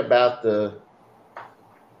think about the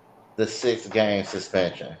 6 game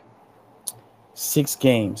suspension? 6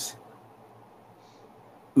 games.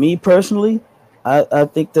 Me personally, I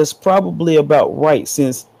think that's probably about right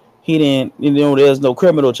since he didn't. You know, there's no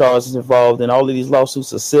criminal charges involved, and all of these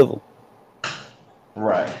lawsuits are civil.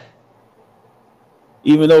 Right.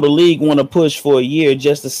 Even though the league want to push for a year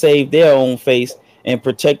just to save their own face and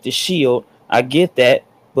protect the shield, I get that.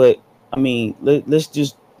 But I mean, let's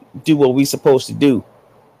just do what we supposed to do.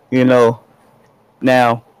 You know.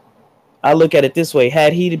 Now, I look at it this way: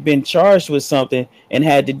 had he been charged with something and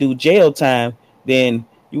had to do jail time, then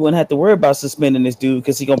you wouldn't have to worry about suspending this dude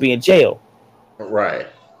because he's gonna be in jail. Right.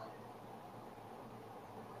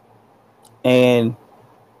 And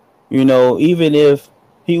you know, even if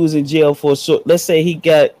he was in jail for let's say he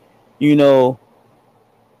got, you know,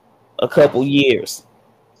 a couple years,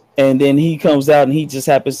 and then he comes out and he just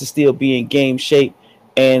happens to still be in game shape,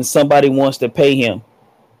 and somebody wants to pay him.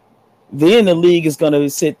 Then the league is going to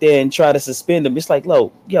sit there and try to suspend him. It's like,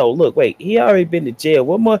 look, wait, he already been to jail.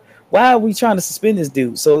 What more? Why are we trying to suspend this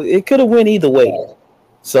dude? So it could have went either way.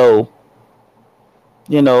 So,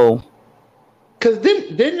 because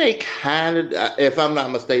didn't they kind of, if I'm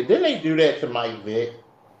not mistaken, didn't they do that to Mike Vick?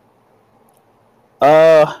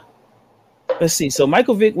 Let's see. So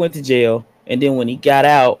Michael Vick went to jail, and then when he got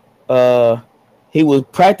out, he was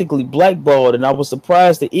practically blackballed, and I was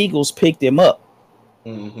surprised the Eagles picked him up.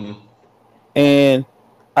 Mm-hmm. And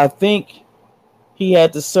I think he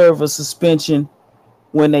had to serve a suspension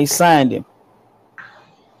when they signed him.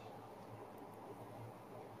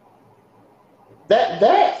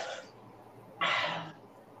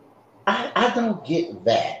 I don't get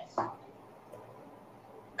that.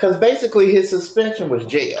 Because basically his suspension was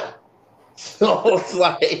jail. So it's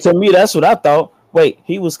like, to me, that's what I thought. Wait,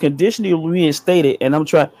 he was conditionally reinstated, and I'm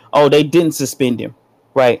trying. Oh, they didn't suspend him,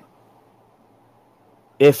 right?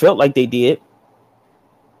 It felt like they did.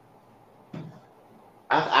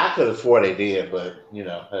 I could have swore they did, but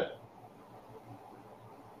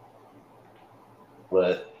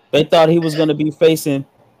but they thought he was going to be facing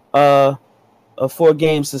a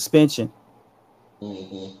 4-game suspension.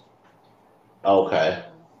 Mm-hmm. Okay.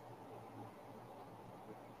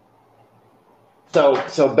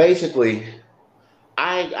 So basically,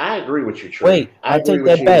 I agree with you, Trey. Wait, I take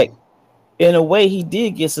that back. In a way, he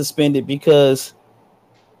did get suspended because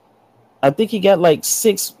I think he got like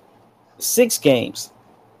six games.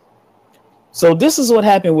 So this is what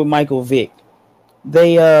happened with Michael Vick.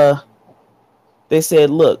 They said,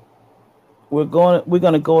 look, we're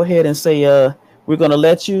gonna go ahead and say we're gonna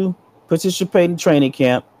let you participate in training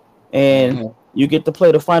camp, and you get to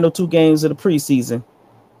play the final 2 games of the preseason,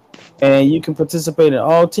 and you can participate in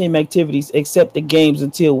all team activities except the games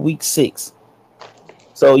until week 6.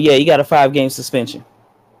 So yeah, you got a 5-game suspension.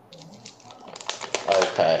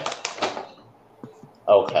 Okay.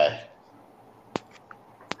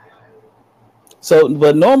 So,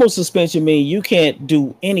 but normal suspension means you can't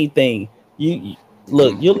do anything. You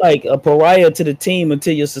look, you're like a pariah to the team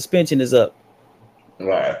until your suspension is up.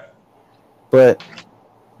 Right. But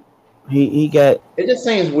he got. It just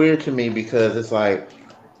seems weird to me because it's like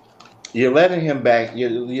you're letting him back.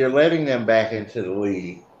 You're letting them back into the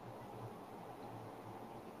league,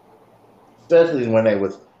 especially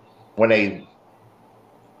when they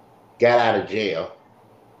got out of jail,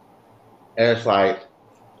 and it's like.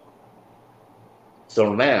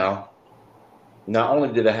 So now, not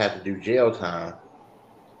only did I have to do jail time,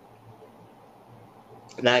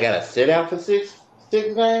 now I gotta sit out for six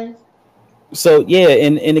games. So yeah,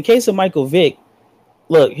 in the case of Michael Vick,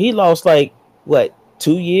 look, he lost like what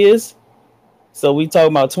 2 years. So we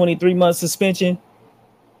talking about 23 months suspension,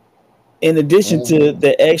 in addition to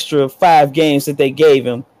the extra 5 games that they gave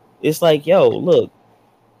him. It's like, yo, look.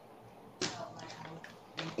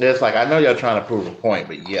 It's like I know y'all trying to prove a point,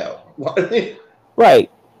 but yo.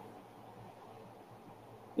 Right.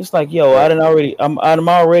 It's like, yo, I'm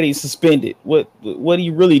already suspended. What are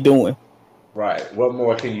you really doing? Right. What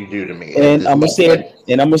more can you do to me? And I'm gonna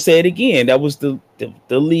say it again. That was the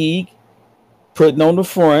league putting on the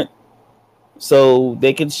front so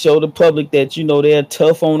they could show the public that they're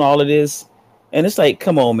tough on all of this. And it's like,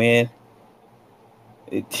 come on, man.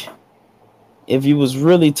 If you was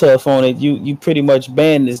really tough on it, you pretty much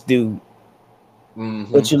banned this dude.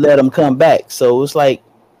 Mm-hmm. But you let him come back. So it's like,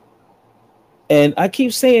 and I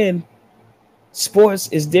keep saying sports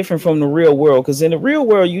is different from the real world, because in the real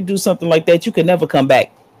world, you do something like that, you could never come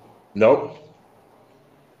back. Nope.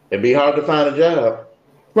 It'd be hard to find a job.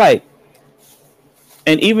 Right.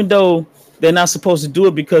 And even though they're not supposed to do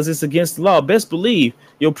it because it's against the law, best believe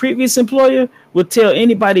your previous employer would tell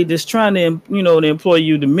anybody that's trying to, to employ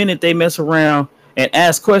you the minute they mess around and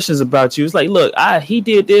ask questions about you. It's like, look, he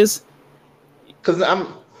did this. Because I'm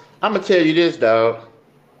gonna tell you this, dog.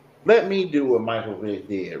 Let me do what Michael Vick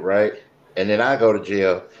did, right? And then I go to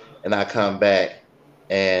jail, and I come back,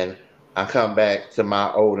 and I come back to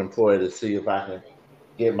my old employer to see if I can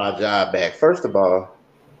get my job back. First of all,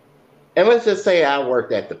 and let's just say I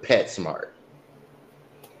worked at the PetSmart.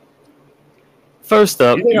 First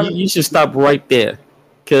up, you should stop right there,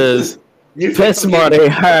 because PetSmart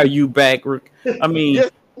ain't hire you back. I mean.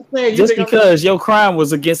 Just because your crime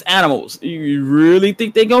was against animals, you really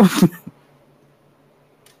think they're going to...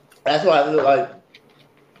 That's why I was like,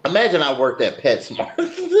 imagine I worked at PetSmart.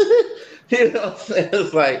 You know what I'm saying?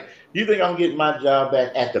 It's like, you think I'm getting my job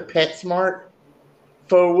back at the PetSmart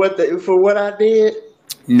for what I did?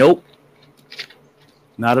 Nope.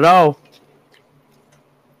 Not at all.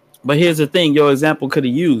 But here's the thing: your example could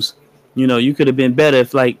have used. You could have been better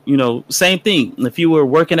if, like, same thing. If you were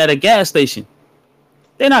working at a gas station,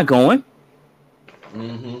 they're not going.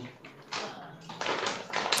 Mm-hmm.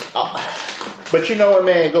 But you know what,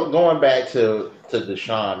 man? Going back to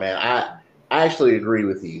Deshaun, man, I actually agree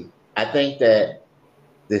with you. I think that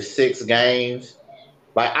the 6 games,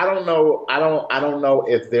 like, I don't know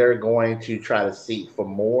if they're going to try to seek for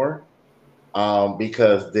more,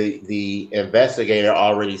 because the investigator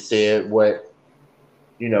already said what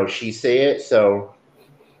she said. So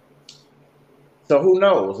who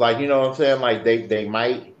knows? Like, you know what I'm saying? Like, they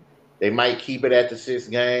might keep it at the 6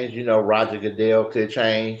 games. Roger Goodell could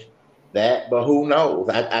change that, but who knows?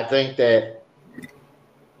 I think that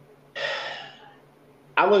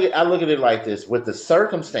I look at it like this with the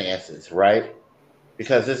circumstances, right?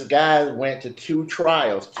 Because this guy went to 2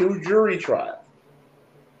 trials, 2 jury trials.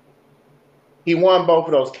 He won both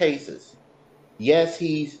of those cases. Yes,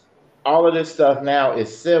 all of this stuff now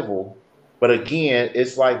is civil, but again,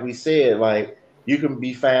 it's like we said, like, you could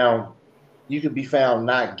be found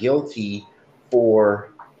not guilty for.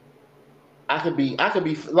 I could be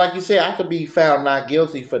like you said, I could be found not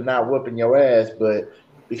guilty for not whooping your ass, but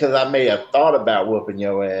because I may have thought about whooping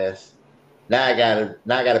your ass, now I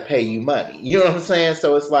gotta pay you money. You know what I'm saying?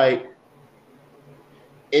 So it's like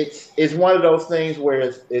it's one of those things where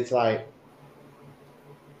it's like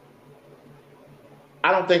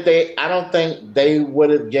I don't think they would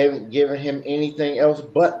have given him anything else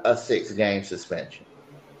but a 6-game suspension.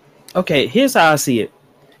 Okay, here's how I see it,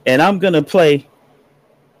 and I'm gonna play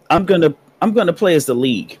as the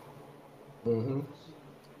league. Mm-hmm.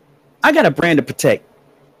 I got a brand to protect.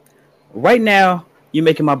 Right now, you're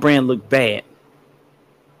making my brand look bad.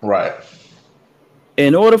 Right.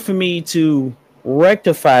 In order for me to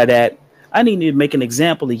rectify that, I need to make an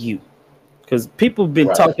example of you. Because people have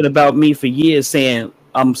been talking about me for years, saying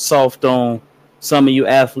I'm soft on some of you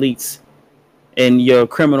athletes and your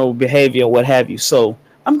criminal behavior, what have you. So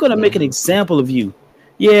I'm going to make an example of you.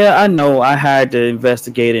 Yeah, I know I hired the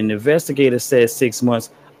investigator, and the investigator said 6 months.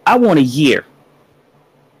 I want a year.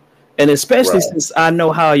 And especially since I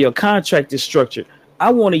know how your contract is structured,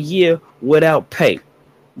 I want a year without pay,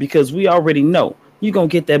 because we already know you're going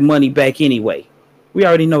to get that money back anyway. We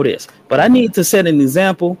already know this. But I need to set an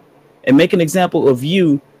example and make an example of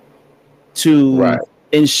you to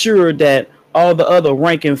ensure that all the other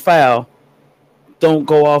rank and file don't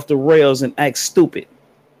go off the rails and act stupid.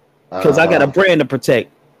 Because I got a brand to protect.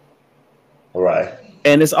 Right.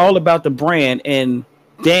 And it's all about the brand, and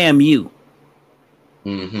damn you.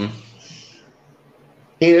 Mm-hmm.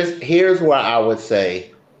 Here's why I would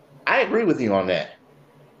say I agree with you on that.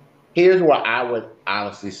 Here's why I would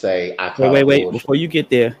honestly say I call wait. Before you get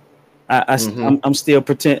there, I'm still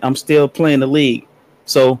playing the league.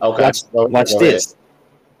 So watch this.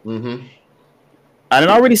 Mm-hmm. I done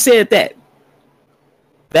already said that.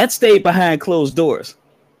 That stayed behind closed doors.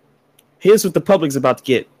 Here's what the public's about to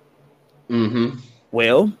get. Mm-hmm.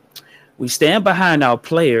 Well, we stand behind our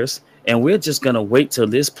players, and we're just gonna wait till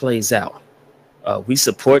this plays out. We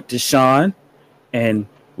support Deshaun, and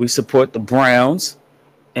we support the Browns,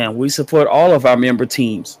 and we support all of our member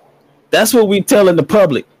teams. That's what we're telling the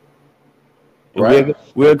public. Right.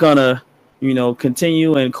 We're gonna,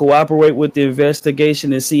 continue and cooperate with the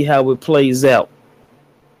investigation and see how it plays out.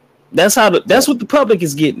 That's what the public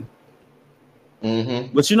is getting.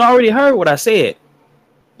 Mm-hmm. But you already heard what I said.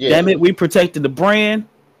 Yeah. Damn it, we protected the brand,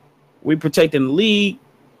 we protecting the league,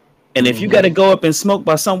 and if you got to go up and smoke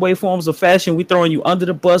by some way, forms, or fashion, we throwing you under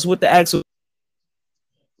the bus with the actual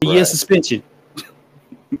year suspension.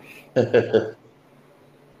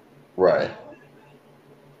 Right.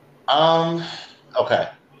 Okay.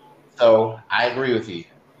 So I agree with you.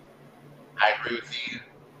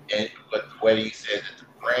 And but whether you said that the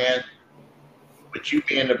brand, but you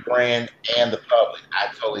being the brand and the public, I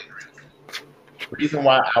totally agree with you. The reason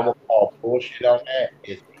why I would call bullshit on that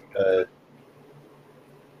is because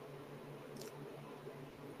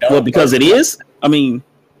because it is. I mean,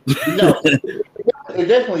 no, it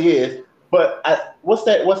definitely is. But what's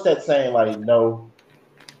that saying? Like, no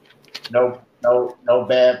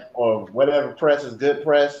bad or whatever press is good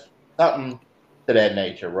press, something to that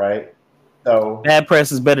nature, right? So bad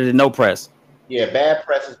press is better than no press. Yeah, bad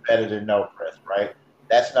press is better than no press, right?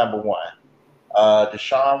 That's number one.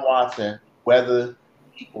 Deshaun Watson, whether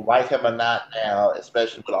people like him or not now,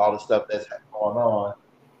 especially with all the stuff that's going on,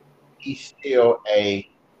 he's still a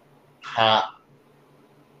top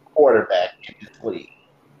quarterback in this league.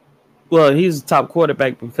 Well, he's a top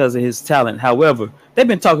quarterback because of his talent. However, they've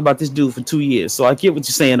been talking about this dude for 2 years, so I get what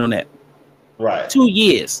you're saying on that. Right. 2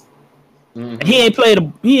 years. Mm-hmm.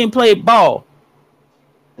 He ain't played ball.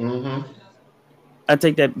 Mm-hmm. I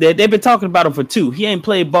take that. They've been talking about him for 2. He ain't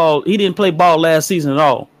played ball. He didn't play ball last season at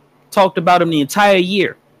all. Talked about him the entire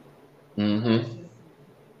year.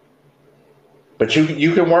 But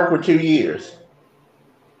you can work with 2 years.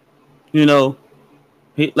 You know,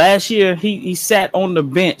 last year he sat on the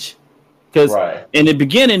bench because in the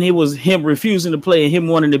beginning it was him refusing to play and him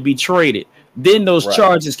wanting to be traded. Then those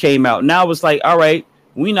charges came out. Now it's like, all right,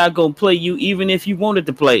 we're not gonna play you even if you wanted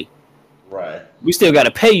to play. Right. We still got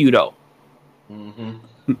to pay you though.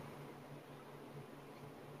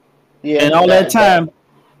 Yeah. And all that time,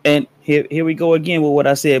 and here we go again with what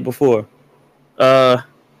I said before. The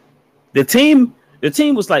team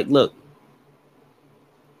was like, look,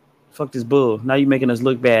 fuck this bull. Now you're making us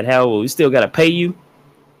look bad. How we still got to pay you?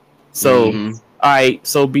 So, all right,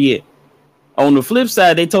 so be it. On the flip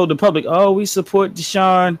side, they told the public, oh, we support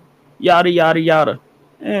Deshaun, yada, yada, yada.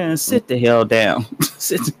 And sit the hell down.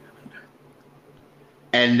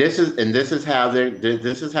 And this is how they're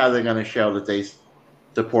going to show that they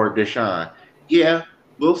support Deshaun. Yeah,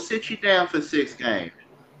 we'll sit you down for 6 games.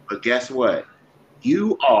 But guess what?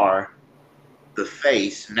 You are the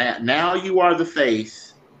face. Now you are the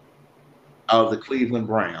face of the Cleveland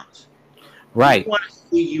Browns. Right. We want to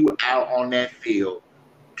see you out on that field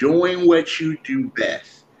doing what you do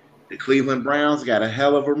best. The Cleveland Browns got a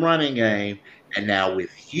hell of a running game. And now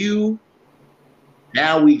with you,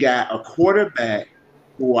 now we got a quarterback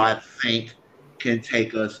who I think can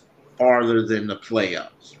take us farther than the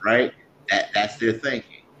playoffs, right? That's their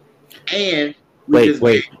thinking. And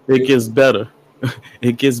wait, it gets better.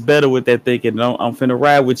 It gets better with that thinking. I'm finna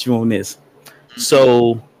ride with you on this.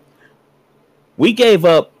 So we gave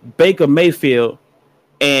up Baker Mayfield,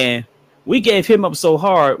 and we gave him up so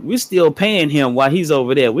hard, we're still paying him while he's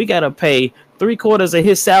over there. We got to pay 3/4 of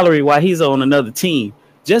his salary while he's on another team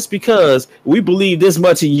just because we believe this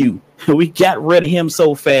much in you. We got rid of him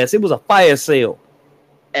so fast. It was a fire sale.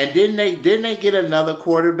 And didn't they get another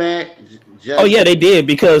quarterback? Oh, yeah, they did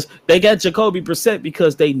because they got Jacoby Brissett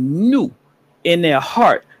because they knew in their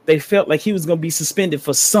heart they felt like he was going to be suspended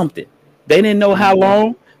for something. They didn't know how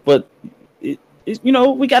long, but,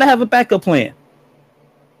 we got to have a backup plan.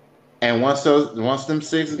 And once them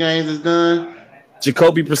 6 games is done,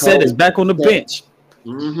 Jacoby Brissett is back on the bench.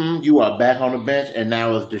 You are back on the bench, and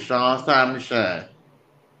now it's Deshaun's time to shine.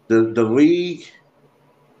 The league,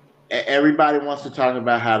 everybody wants to talk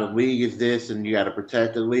about how the league is this, and you got to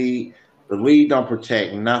protect the league. The league don't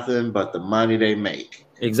protect nothing but the money they make.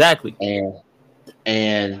 Exactly.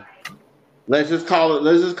 And let's just call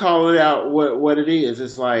it out what it is.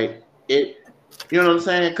 It's like it. You know what I'm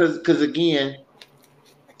saying? Because again,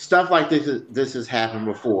 stuff like this has happened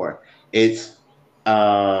before. It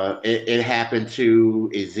happened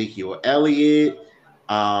to Ezekiel Elliott.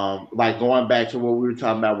 Like going back to what we were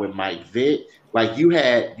talking about with Mike Vick. Like you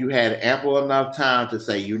had ample enough time to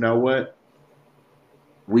say, you know what?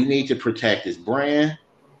 We need to protect this brand.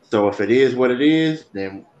 So if it is what it is,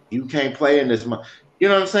 then you can't play in this month. You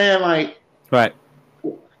know what I'm saying? Like, right.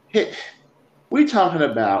 We're talking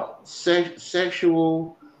about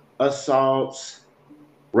sexual assaults,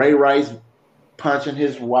 Ray Rice punching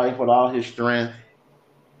his wife with all his strength,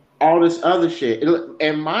 all this other shit.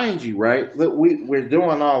 And mind you, right, look, we're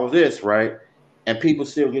doing all of this, right, and people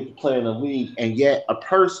still get to play in the league, and yet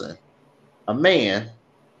a man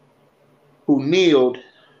who kneeled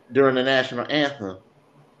during the national anthem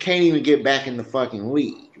can't even get back in the fucking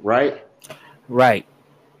league, right? Right.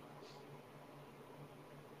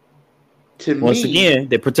 Once again,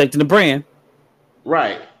 they're protecting the brand.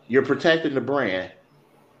 Right. You're protecting the brand.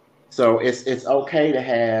 So it's okay to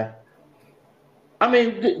have. I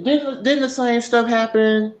mean, didn't the same stuff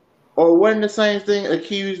happen, or wasn't the same thing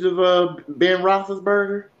accused of Ben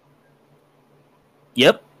Roethlisberger?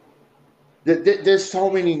 Yep. There's so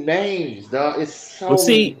many names, dog. It's so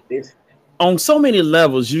many. On so many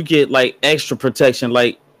levels, you get like extra protection.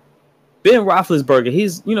 Like Ben Roethlisberger,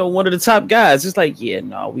 he's one of the top guys. It's like, yeah,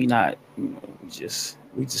 no, we not.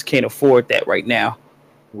 We just can't afford that right now.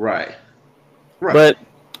 Right. But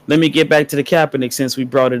let me get back to the Kaepernick since we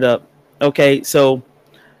brought it up. Okay, so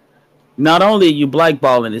not only are you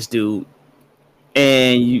blackballing this dude,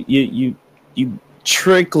 and you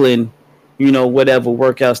trickling, whatever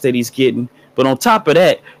workouts that he's getting, but on top of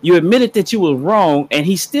that, you admitted that you were wrong, and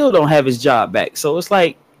he still don't have his job back. So it's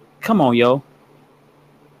like, come on, yo.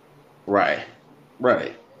 Right.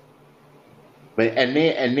 But and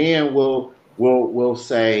then we'll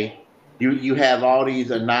say you have all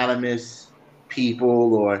these anonymous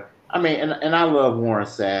people, or I mean, and I love Warren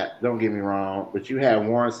Sapp, don't get me wrong, but you have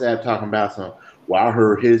Warren Sapp talking about I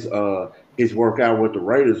heard his workout with the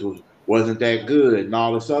Raiders wasn't that good and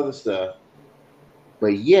all this other stuff.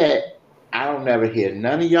 But yet, I don't never hear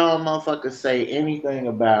none of y'all motherfuckers say anything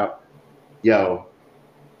about, yo,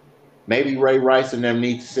 maybe Ray Rice and them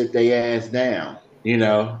need to sit their ass down. You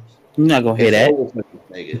know, You're not gonna hear it's that. over for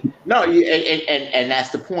these niggas. No, and that's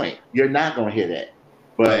the point. You're not gonna hear that.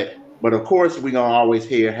 But of course, we're gonna always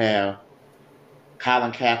hear how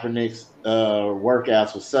Colin Kaepernick's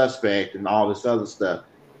workouts were suspect and all this other stuff.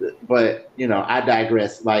 But I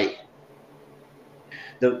digress. Like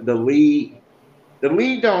the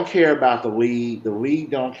league don't care about the league. The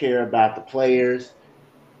league don't care about the players.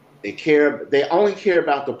 They only care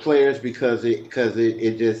about the players because it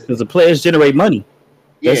just, Because the players generate money.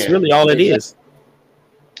 That's yeah, really all it is.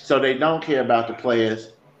 So they don't care about the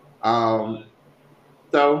players. So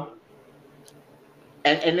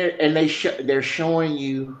they're showing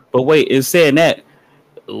you. But wait, it's saying that,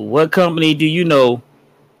 what company do you know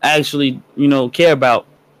actually care about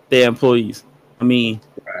their employees? I mean,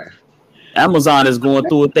 Right. Amazon is going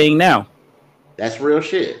through a thing now. That's real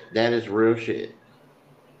shit. That is real shit.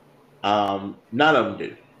 None of them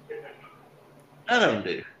do. None of them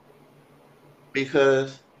do.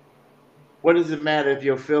 Because what does it matter if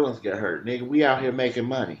your feelings get hurt, nigga? We out here making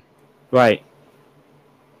money. Right.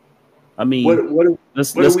 I mean,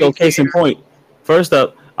 let's go case in point. First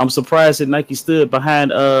up, I'm surprised that Nike stood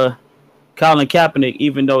behind Colin Kaepernick,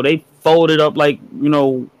 even though they folded up like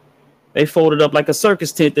a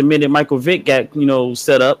circus tent the minute Michael Vick got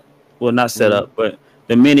set up. Well, not set up, but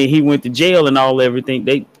the minute he went to jail and everything,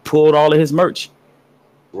 they pulled all of his merch.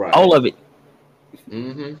 Right. All of it.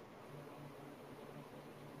 Mm-hmm.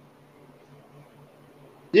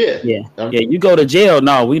 Yeah. Yeah. You go to jail.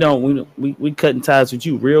 No, we don't. We cutting ties with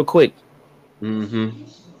you real quick. Mm-hmm.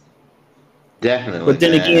 Definitely. But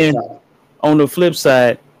then again, on the flip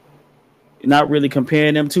side, not really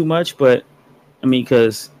comparing them too much, but I mean,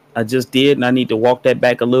 because I just did, and I need to walk that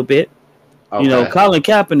back a little bit. Okay. Colin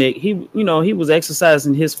Kaepernick, he was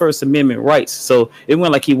exercising his First Amendment rights, so it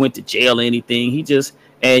wasn't like he went to jail or anything.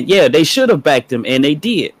 They should have backed him, and they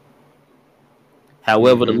did.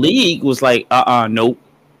 However, the league was like, nope.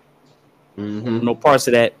 No parts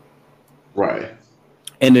of that. Right.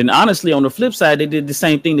 And then honestly, on the flip side, they did the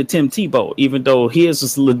same thing to Tim Tebow, even though his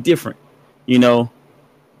was a little different. No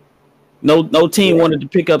team wanted to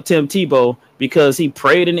pick up Tim Tebow because he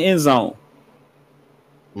prayed in the end zone.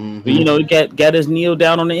 But, he got his kneel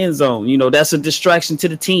down on the end zone. That's a distraction to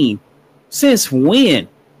the team. Since when?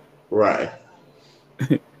 Right.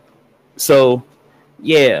 So,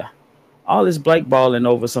 yeah, all this blackballing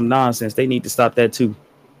over some nonsense. They need to stop that too.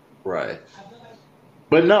 Right.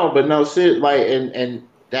 But no, like, and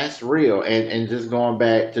that's real. And just going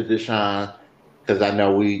back to Deshaun, because I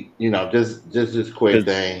know we, just this quick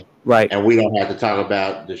thing. Right. And we don't have to talk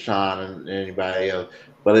about Deshaun and anybody else.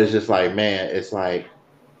 But it's just like, man, it's like,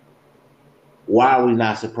 why are we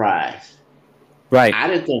not surprised? Right. I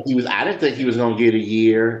didn't think he was going to get a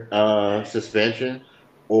year suspension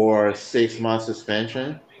or 6 month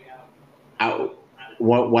suspension.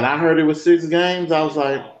 When I heard it was 6 games, I was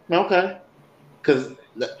like, okay, because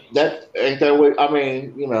that ain't that way. I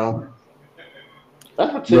mean,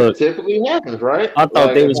 that's what typically happens, right? I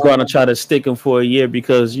thought they was going to try to stick him for a year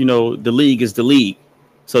because the league is the league.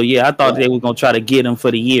 So yeah, I thought they were going to try to get him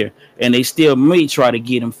for the year, and they still may try to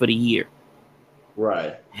get him for the year.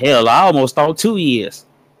 Right. Hell, I almost thought 2 years.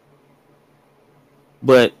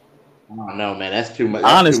 But I don't know, man. That's too much.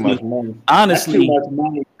 Honestly, too much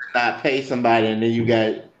money to not pay somebody, and then you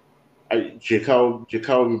got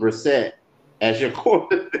Jacoby Brissett as your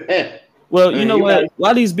quarterback. Well, you know what?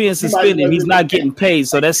 While he's being suspended, he's not getting paid,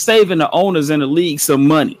 so that's saving the owners in the league some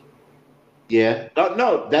money. Yeah,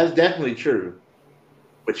 no, that's definitely true.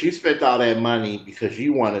 But you spent all that money because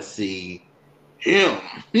you want to see him.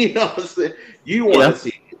 You know what I'm saying? You want to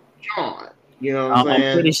see Sean. You know what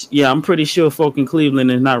I'm saying? I'm pretty sure folk in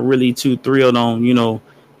Cleveland is not really too thrilled on,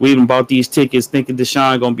 we even bought these tickets thinking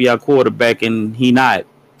Deshaun going to be our quarterback, and he not.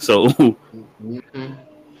 So.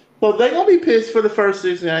 So they're going to be pissed for the first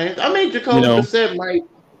 6 games. I mean, Jacoby Brissett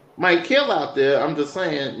might kill out there. I'm just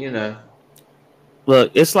saying,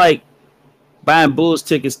 Look, it's like buying Bulls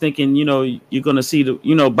tickets thinking, you're going to see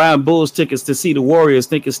buying Bulls tickets to see the Warriors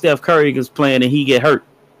thinking Steph Curry is playing and he get hurt.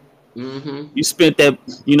 You spent that,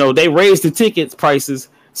 they raised the tickets prices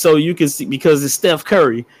so you can see because it's Steph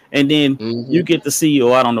Curry, and then you get to see,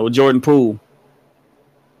 Jordan Poole.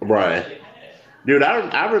 Right. Dude,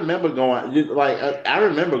 I remember going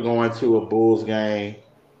to a Bulls game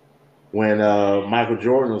when Michael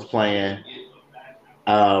Jordan was playing.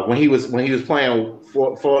 When he was playing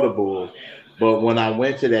for the Bulls, but when I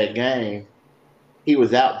went to that game, he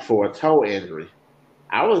was out for a toe injury.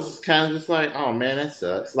 I was kind of just like, oh man, that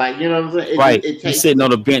sucks. Like, you know what I'm saying? Right. It He's takes sitting on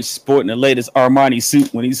the bench sporting the latest Armani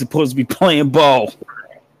suit when he's supposed to be playing ball.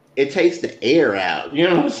 it takes the air out. You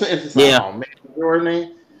know what I'm saying? It's like, Yeah. oh man,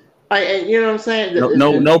 Jordan. Like, you know what I'm saying?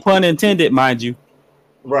 No pun intended, mind you.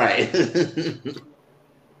 Right.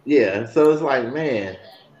 Yeah. So it's like, man.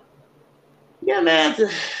 Yeah, man.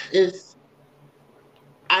 It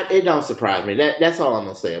don't surprise me. That's all I'm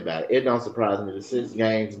gonna say about it. It don't surprise me. The 6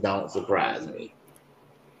 games don't surprise me.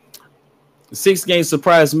 6 games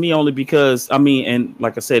surprised me only because and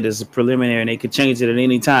like I said, it's a preliminary and they could change it at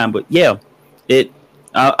any time. But yeah,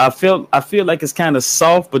 I feel like it's kind of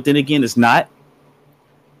soft, but then again, it's not.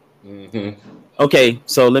 Mm-hmm. Okay,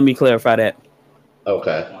 so let me clarify that.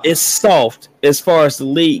 Okay. It's soft as far as the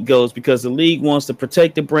league goes because the league wants to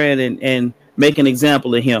protect the brand and make an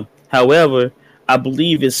example of him. However, I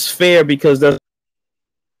believe it's fair because that's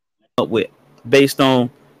with based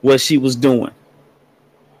on what she was doing.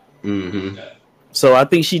 Mm-hmm. So I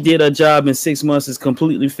think she did her job in 6 months is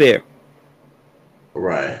completely fair.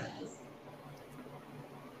 Right.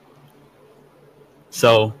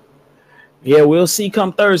 So yeah, we'll see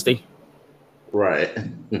come Thursday. Right.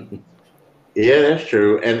 Yeah, that's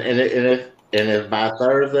true. And if by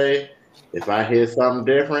Thursday, if I hear something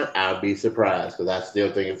different, I'll be surprised because I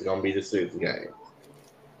still think it's gonna be the 6th game.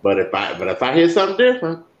 But if I hear something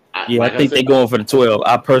different, I think they're going for the 12.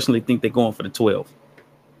 I personally think they're going for the 12.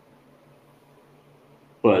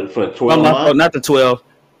 But for 12 months? Not the 12,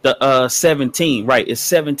 the 17. Right, it's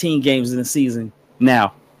 17 games in the season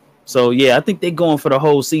now. So yeah, I think they're going for the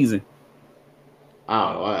whole season.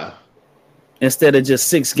 Oh wow! Instead of just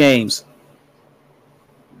 6 games.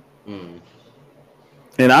 Mm.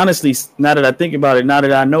 And honestly, now that I think about it, now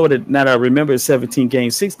that I remember it's 17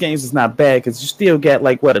 games, 6 games is not bad because you still got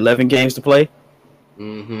 11 games to play.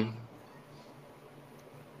 Mm-hmm.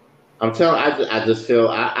 I'm telling. I just feel.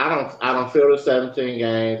 I don't feel the 17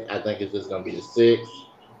 games. I think it's just gonna be the 6.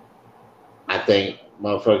 I think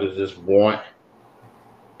motherfuckers just want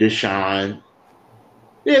Deshaun.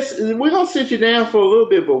 Yes, we're gonna sit you down for a little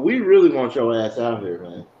bit, but we really want your ass out here,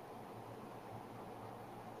 man.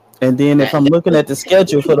 And then if I'm looking at the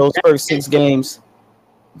schedule for those first 6 games,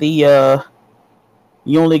 he's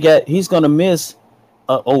gonna miss.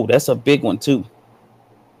 That's a big one too.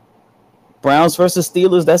 Browns versus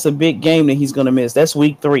Steelers, that's a big game that he's gonna miss. That's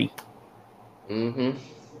week 3. Mm-hmm.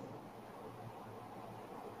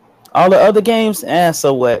 All the other games,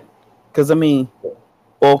 so what? Because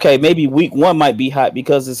okay, maybe week 1 might be hot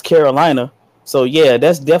because it's Carolina. So yeah,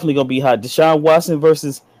 that's definitely gonna be hot. Deshaun Watson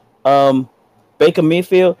versus Baker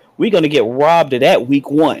Mayfield. We're gonna get robbed of that week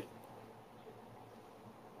 1.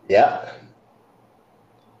 Yeah.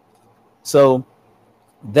 So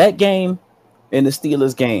that game and the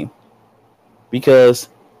Steelers game, because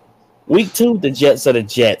week 2 the Jets are the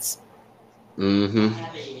Jets. Mm-hmm.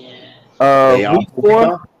 Week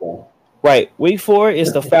 4, right? Week 4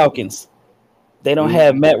 is the Falcons. They don't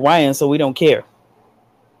have Matt Ryan, so we don't care.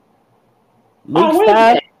 Week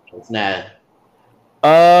 5. Nah.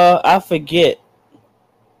 I forget,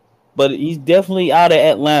 but he's definitely out of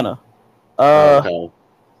Atlanta. Okay.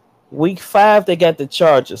 Week 5 they got the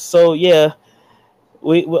Chargers. So yeah,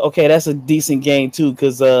 we okay. That's a decent game too,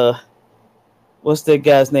 because what's that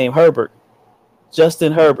guy's name? Herbert,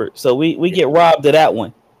 Justin Herbert. So we get robbed of that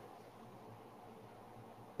one.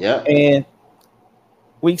 Yeah. And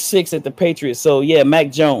week 6 at the Patriots. So yeah,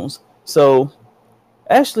 Mac Jones. So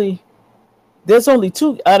actually, there's only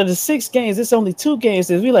 2 out of the 6 games. There's only 2 games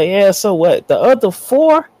that we yeah. So what? The other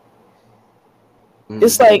 4,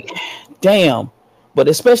 it's like, damn. But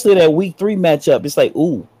especially that week 3 matchup, it's like,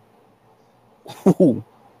 ooh.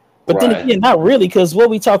 But then again, not really, because what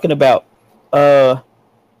we talking about? Deshaun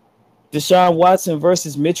Watson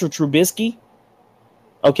versus Mitchell Trubisky.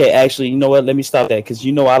 Okay, actually, you know what? Let me stop that because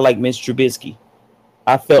I like Mitch Trubisky.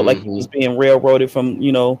 I felt like he was being railroaded from,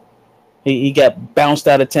 he got bounced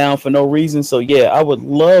out of town for no reason. So yeah, I would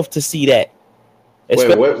love to see that.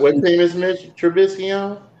 Wait, what team is Mitch Trubisky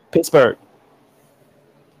on? Pittsburgh.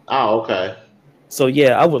 Oh, okay. So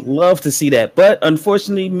yeah, I would love to see that. But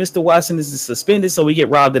unfortunately, Mr. Watson is suspended, so we get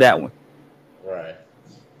robbed of that one. Right.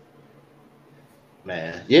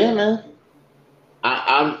 Man. Yeah, man.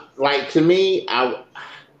 I'm like, to me,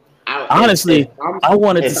 honestly, I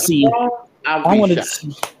wanted to see.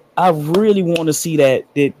 I really want to see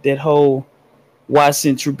that whole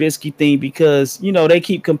Watson Trubisky thing because they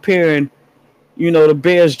keep comparing, the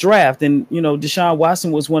Bears draft, and Deshaun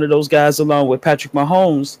Watson was one of those guys along with Patrick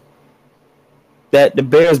Mahomes that the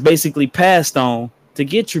Bears basically passed on to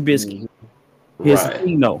get Trubisky. Here's the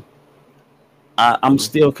thing, though. I'm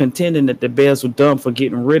still contending that the Bears were dumb for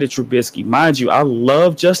getting rid of Trubisky. Mind you, I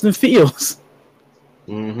love Justin Fields.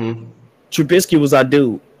 Trubisky was our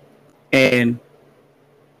dude. And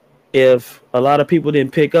if a lot of people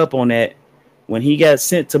didn't pick up on that, when he got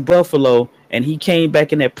sent to Buffalo and he came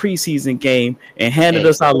back in that preseason game and handed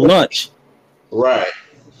us our lunch. Right.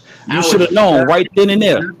 You should have known right then and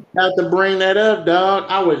there. About to bring that up, dog.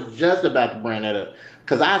 I was just about to bring that up.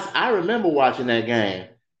 Because I remember watching that game.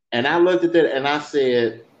 And I looked at that and I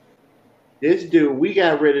said, this dude, we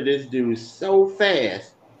got rid of this dude so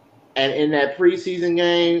fast. And in that preseason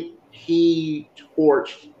game, he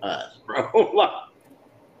torched us, bro.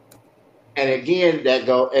 And again,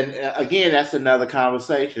 that's another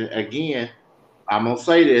conversation. Again, I'm gonna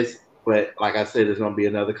say this, but like I said, there's gonna be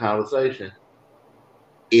another conversation.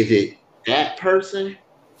 Is it that person,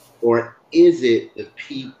 or is it the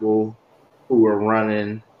people who are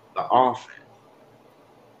running the offense?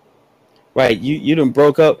 Right, you done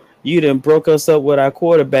broke us up with our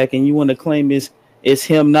quarterback, and you want to claim it's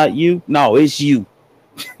him, not you? No, it's you.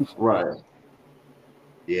 Right.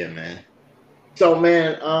 Yeah, man. So,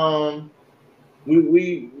 man,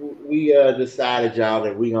 we decided, y'all,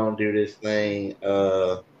 that we gonna do this thing.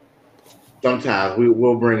 Sometimes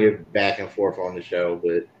we'll bring it back and forth on the show,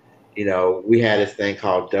 but we had this thing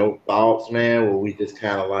called Dope Thoughts, man, where we just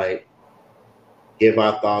kind of like give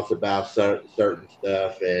our thoughts about certain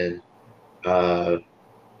stuff, and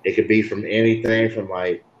it could be from anything from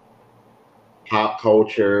like pop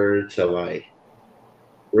culture to like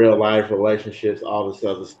real life relationships, all this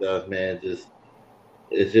other stuff, man.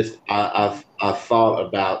 It's just I thought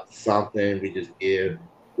about something. We just give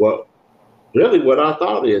what our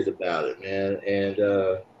thought is about it, man. And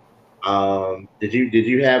did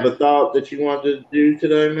you have a thought that you wanted to do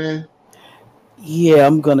today, man? Yeah,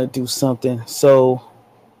 I'm gonna do something. So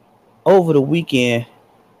over the weekend,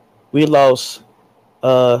 we lost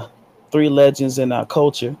 3 legends in our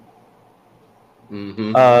culture.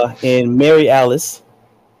 And Mary Alice,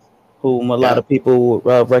 whom a lot of people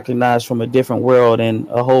recognize from A Different World and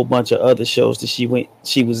a whole bunch of other shows that she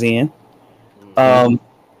was in.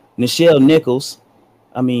 Nichelle Nichols,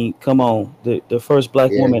 I mean, come on, the first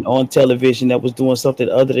black woman on television that was doing something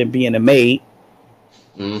other than being a maid.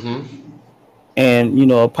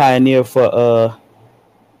 And a pioneer for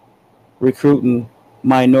recruiting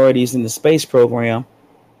minorities in the space program.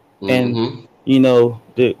 And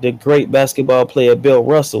the great basketball player Bill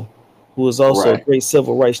Russell, who was also a great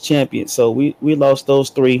civil rights champion. So we lost those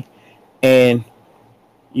 3, and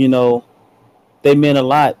they meant a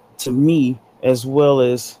lot to me, as well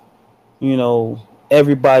as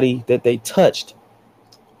everybody that they touched.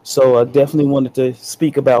 So I definitely wanted to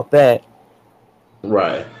speak about that.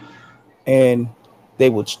 Right. And they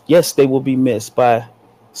will be missed by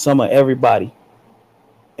some of everybody.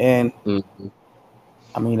 And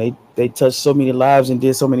I mean, they touched so many lives and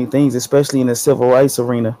did so many things, especially in the civil rights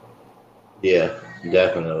arena. Yeah,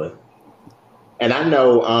 definitely. And I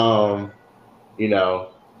know,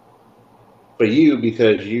 for you,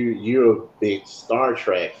 because you're a big Star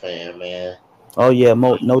Trek fan, man. Oh yeah,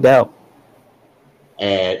 no doubt.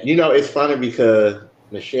 And it's funny because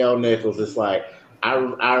Nichelle Nichols is like I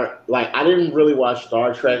didn't really watch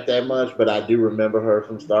Star Trek that much, but I do remember her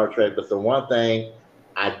from Star Trek. But the one thing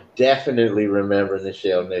I definitely remember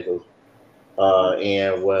Nichelle Nichols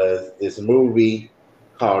and was this movie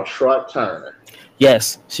called Truck Turner.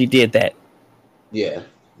 Yes, she did that. Yeah.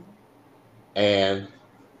 And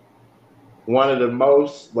one of the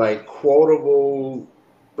most like quotable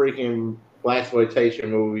freaking blaxploitation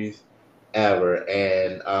movies ever.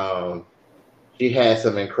 And she had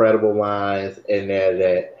some incredible lines in there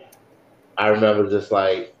that I remember just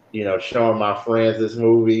like, showing my friends this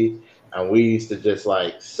movie, and we used to just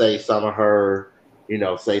like say some of her,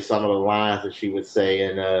 say some of the lines that she would say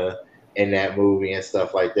in that movie and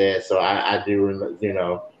stuff like that. So I do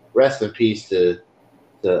remember, rest in peace to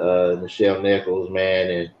Nichelle Nichols, man,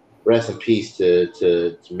 and rest in peace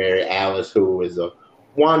to Mary Alice, who is a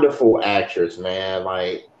wonderful actress, man.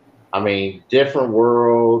 Like, I mean, Different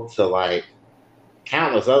World to like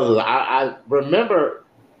countless others. I remember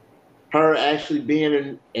her actually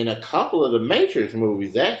being in a couple of the Matrix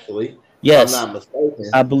movies, actually. Yes, if I'm not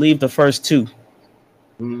mistaken. I believe the first 2.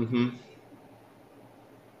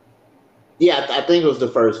 Yeah, I think it was the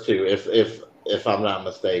first 2, if I'm not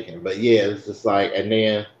mistaken. But yeah, it's just like, and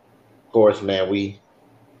then of course, man, we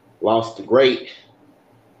lost the great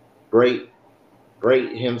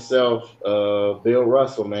himself, Bill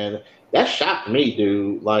Russell, man. That shocked me,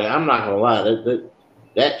 dude. Like, I'm not gonna lie,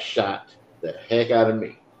 that shocked the heck out of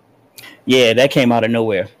me. Yeah, that came out of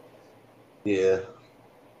nowhere. Yeah.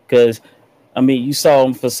 Because I mean, you saw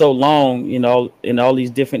him for so long, you know, in all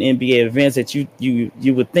these different NBA events that you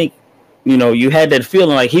would think, you know, you had that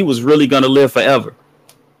feeling like he was really gonna live forever.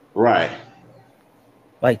 Right.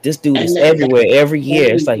 Like this dude And is everywhere every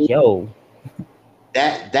year. It's like, yo,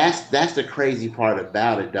 that's the crazy part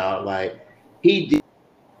about it, dog. Like he did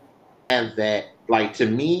have that. Like to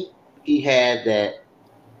me, he had that.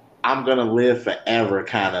 I'm gonna live forever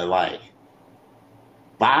kind of like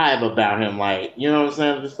vibe about him. Like you know what I'm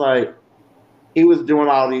saying? Just like he was doing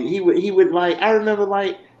all these. He would like. I remember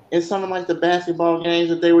like in some of like the basketball games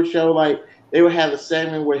that they would show. Like they would have a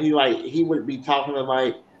segment where he would be talking to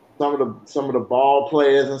like some of the ball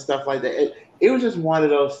players and stuff like that. It was just one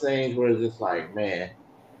of those things where it's just like, man.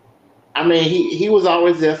 I mean, he was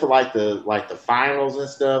always there for like the finals and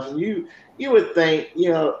stuff. And you would think,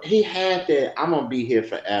 he had that I'm gonna be here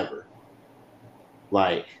forever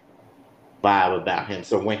like vibe about him.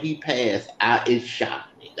 So when he passed, it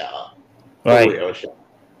shocked me, dog. For right. real, shocked.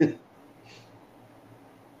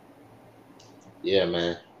 Yeah,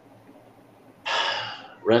 man.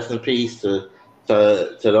 Rest in peace to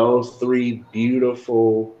those three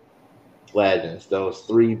beautiful legends, those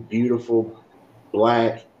three beautiful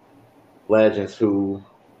black legends who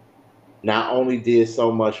not only did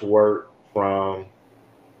so much work from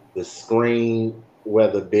the screen,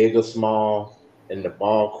 whether big or small, in the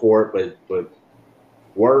ball court, but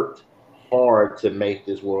worked hard to make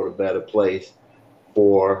this world a better place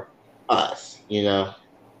for us,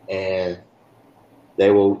 and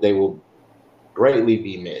they will greatly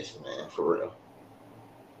be missed, man, for real.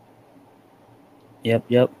 Yep,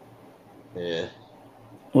 yep. Yeah.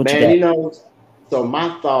 What you Man, got? so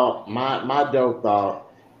my dope thought,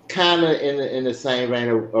 kind of in the same vein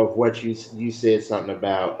of what you said something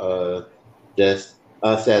about just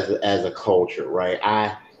us as a culture, right?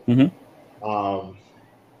 Mm-hmm. Um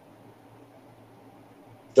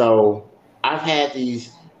so I've had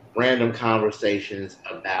these random conversations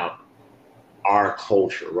about our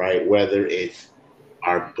culture, right? Whether it's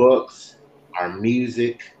our books, our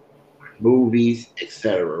music, movies,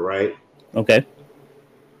 etc., right? Okay.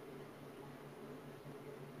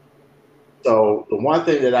 So the one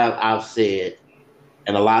thing that I've said,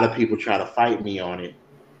 and a lot of people try to fight me on it,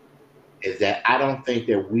 is that I don't think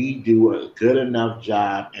that we do a good enough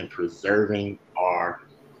job in preserving our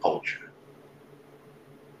culture.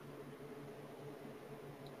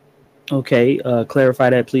 Okay.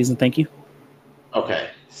 Clarify that, please, and thank you. Okay,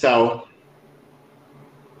 so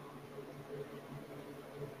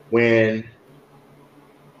when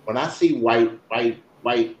I see white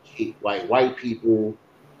people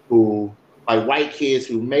who white kids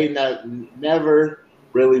who may not never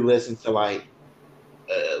really listen to like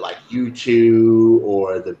U2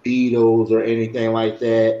 or the Beatles or anything like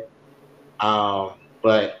that,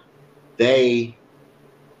 but they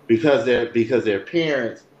because their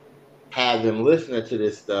parents have them listening to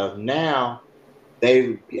this stuff now,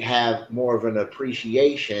 they have more of an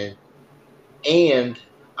appreciation, and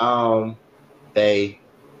um, they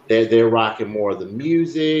they're rocking more of the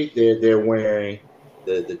music. They're wearing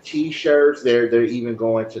the t-shirts. They're even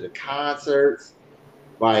going to the concerts.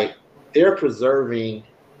 Like they're preserving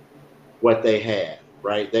what they have,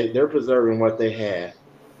 right? They're preserving what they have.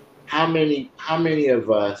 How many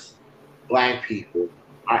of us black people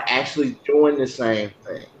are actually doing the same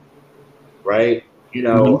thing, right?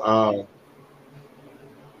 Mm-hmm.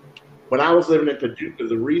 When I was living in Paducah,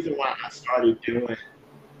 the reason why I started doing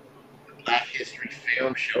Black History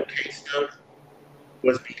Film Showcase stuff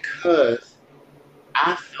was because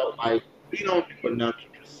I felt like we don't do enough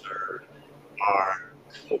to preserve our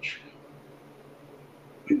culture.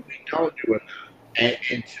 We don't do enough. And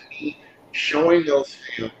to me, showing those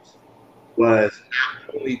films was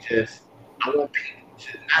not only just, I want people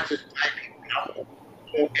to, not just black people,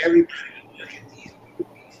 I want everybody to look at these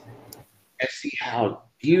movies and see how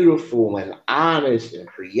beautiful and honest and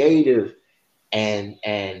creative and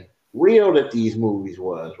real that these movies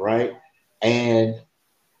was, right? And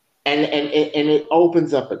and it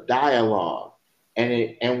opens up a dialogue,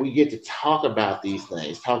 and we get to talk about these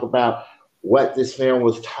things, talk about what this film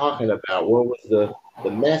was talking about, what was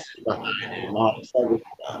the message behind it, and all this other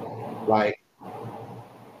stuff. Like,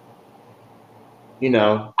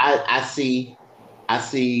 I see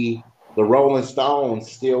the Rolling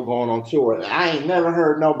Stones still going on tour. And I ain't never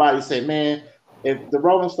heard nobody say, man, if the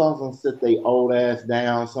Rolling Stones don't sit their old ass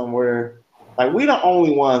down somewhere, like we the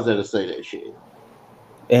only ones that'll say that shit.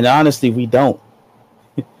 And honestly, we don't.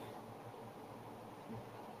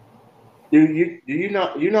 Do you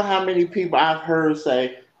know how many people I've heard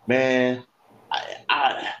say, man,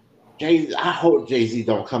 I Jay I hope Jay-Z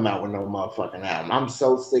don't come out with no motherfucking album. I'm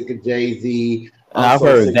so sick of Jay-Z. I'm I've so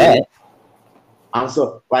heard sick of that. I'm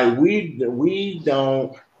so like we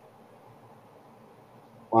don't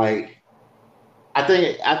like. I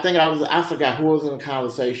forgot who I was in a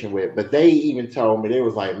conversation with, but they even told me they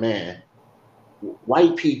was like, man,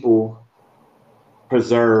 white people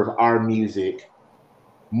preserve our music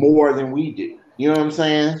more than we do. You know what I'm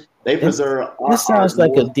saying? They This preserve our this art sounds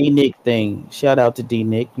like a more. D Nick thing. Shout out to D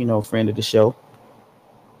Nick, friend of the show.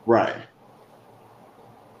 Right.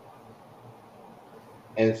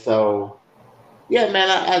 And so, yeah, man,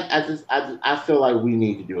 I feel like we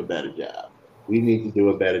need to do a better job. We need to do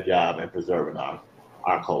a better job in preserving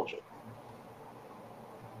our culture.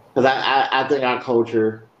 Because I think our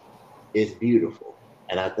culture is beautiful.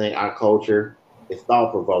 And I think our culture is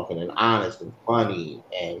thought provoking and honest and funny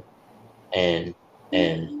and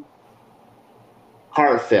and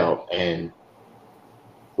heartfelt and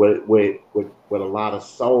with a lot of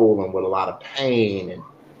soul and with a lot of pain and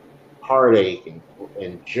heartache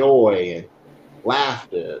and joy and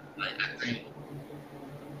laughter. Like,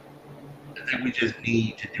 I think we just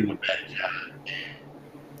need to do a better job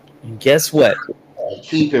And guess what? of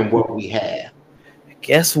keeping what we have.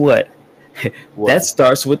 Guess what? That What?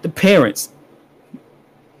 starts with the parents.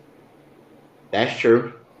 That's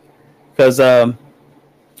true. Because I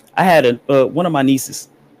had one of my nieces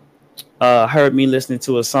heard me listening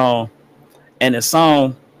to a song, and the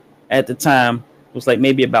song at the time was like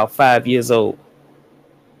maybe about 5 years old.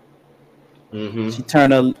 She Mm-hmm.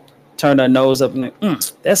 turned her nose up and like,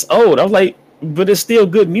 that's old. I was like, but it's still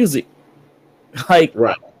good music. Like,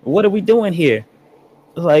 Right. what are we doing here?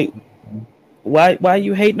 Like, why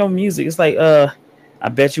you hating on music? It's like, I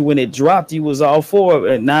bet you when it dropped, you was all for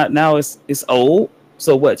it, and now it's old.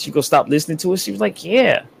 So what? You gonna stop listening to it? She was like,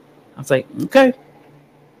 yeah. I was like, okay,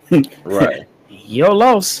 Right. your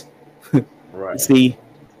loss. Right. See,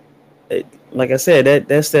 like I said,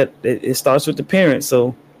 it starts with the parents.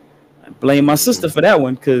 So I blame my sister Mm-hmm. for that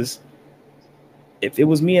one, because if it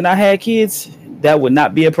was me and I had kids, that would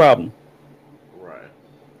not be a problem. Right.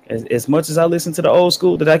 As much as I listen to the old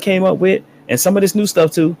school that I came up with, and some of this new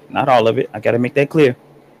stuff too, not all of it. I got to make that clear.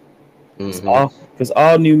 It's Mm-hmm. all because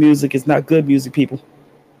all new music is not good music, people.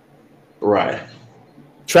 Right.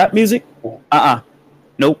 Trap music,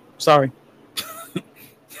 nope, sorry,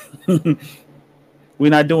 we're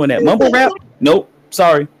not doing that. Mumble rap, nope,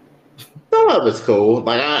 sorry. Some of it's cool.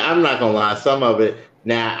 Like I'm not gonna lie. Some of it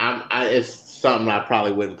now, it's something I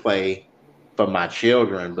probably wouldn't play for my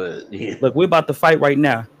children, but yeah. Look, we're about to fight right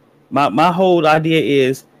now. My whole idea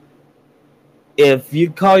is, if you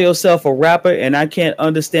call yourself a rapper and I can't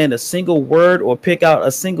understand a single word or pick out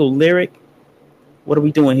a single lyric, what are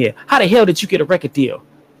we doing here? How the hell did you get a record deal?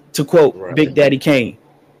 To quote Big Right. Daddy Kane,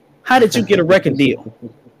 how did you get a record deal?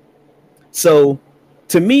 So,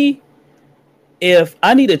 to me, if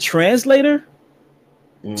I need a translator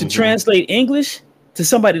to Mm-hmm. translate English to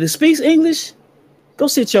somebody that speaks English, go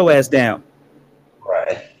sit your ass down.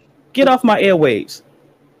 Right. Get off my airwaves.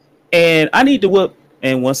 And I need to whoop.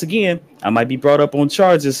 And once again, I might be brought up on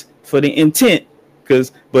charges for the intent.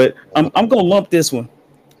 But I'm gonna lump this one.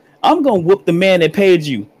 I'm gonna whoop the man that paid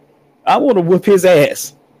you. I want to whoop his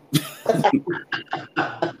ass.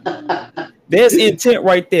 There's intent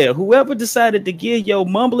right there. Whoever decided to give your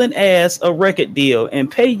mumbling ass a record deal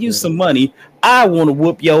and pay you some money, I want to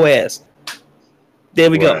whoop your ass.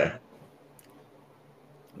 There we go. Right.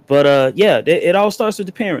 But yeah, it all starts with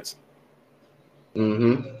the parents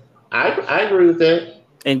Mm-hmm. I agree with that.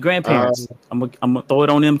 and Um. grandparents. I'm gonna throw it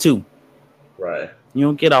on them too. Right. You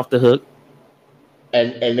don't get off the hook.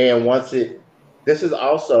 And then this is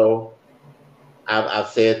also I've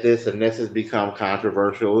said this, and this has become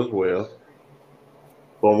controversial as well.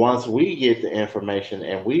 But once we get the information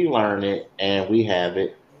and we learn it and we have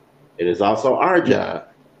it, it is also our job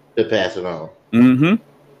to pass it on. Mm-hmm.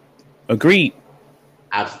 Agreed.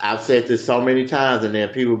 I've said this so many times, and then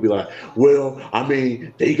people be like, "Well, I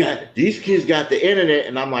mean, these kids got the internet,"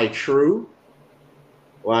 and I'm like, "True,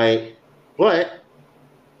 like, but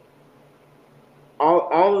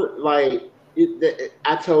all like."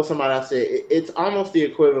 I told somebody, I said it's almost the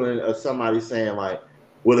equivalent of somebody saying like,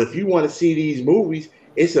 "Well, if you want to see these movies,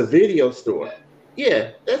 it's a video store."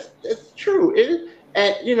 Yeah, that's true.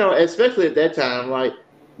 And especially at that time, like,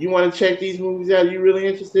 you want to check these movies out. Are you really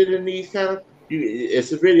interested in these kind of?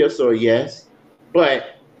 It's a video store, yes,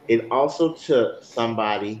 but it also took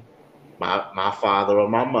somebody, my father or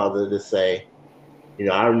my mother, to say,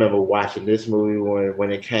 I remember watching this movie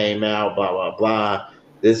when it came out, blah blah blah.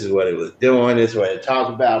 This is what it was doing. This is what it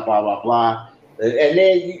talked about, blah blah blah. And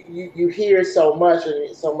then you hear so much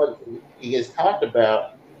and so much it gets talked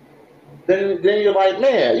about. Then you're like,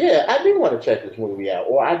 man, yeah, I do want to check this movie out,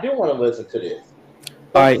 or I do want to listen to this. All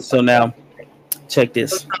So, right. So now, check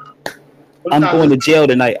this. I'm going to jail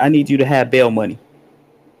tonight. I need you to have bail money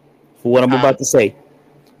for what I'm about to say.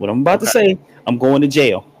 What I'm about to say, I'm going to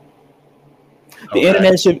jail. The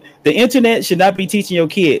internet should not be teaching your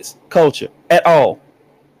kids culture at all,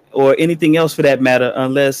 or anything else for that matter,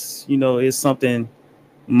 unless it's something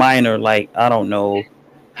minor, like I don't know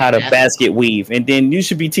how to basket weave, and then you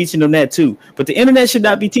should be teaching them that too. But the internet should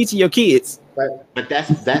not be teaching your kids. But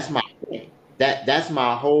that's my point. That's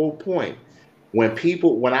my whole point. When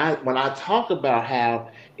I talk about how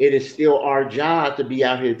it is still our job to be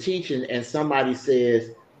out here teaching, and somebody says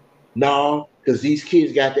no, because these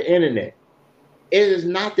kids got the internet. It is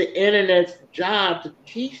not the internet's job to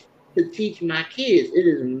teach my kids. It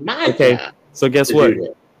is my job. So guess what?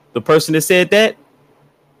 The person that said that,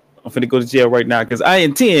 I'm finna go to jail right now because I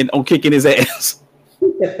intend on kicking his ass.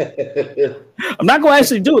 I'm not gonna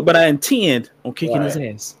actually do it, but I intend on kicking his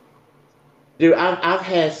ass. Dude, I've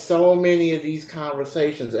had so many of these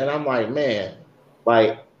conversations, and I'm like, man,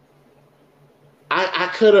 like I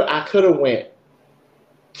could have went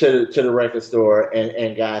to the record store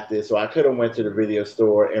and got this, or I could have went to the video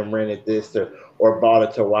store and rented this or bought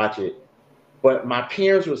it to watch it. But my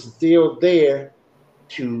parents were still there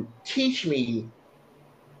to teach me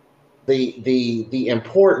the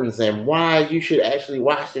importance and why you should actually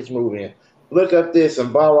watch this movie and look up this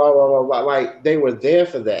and blah blah blah blah blah. Like they were there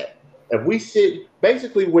for that. If we sit,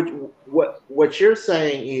 basically what you're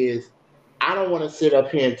saying is, I don't want to sit up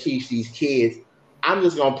here and teach these kids. I'm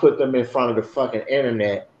just gonna put them in front of the fucking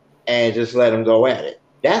internet and just let them go at it.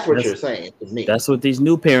 That's what you're saying to me. That's what these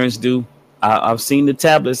new parents do. I've seen the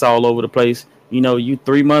tablets all over the place. You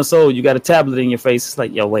 3 months old, you got a tablet in your face. It's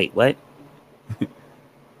like, yo, wait, what?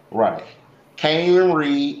 Right. Can't even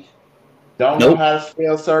read. Don't know how to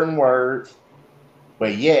spell certain words.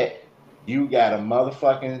 But yet, you got a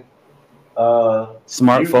motherfucking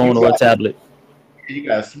smartphone or a tablet. You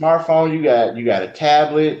got a smartphone. You got a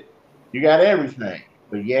tablet. You got everything.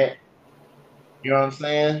 But yet, you know what I'm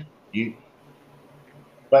saying?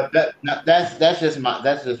 But that's just my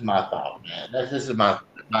thought, man. That's my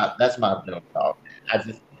dumb thought,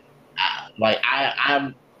 man.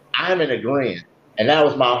 I'm in agreement, and that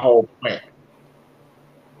was my whole point.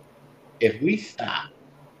 If we stop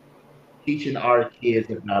teaching our kids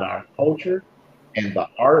about our culture and the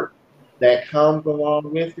art that comes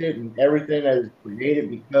along with it and everything that is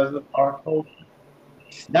created because of our culture,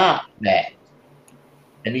 stop that.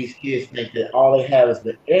 And these kids think that all they have is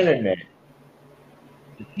the internet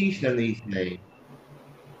to teach them these things.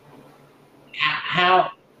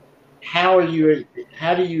 How do you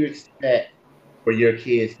expect for your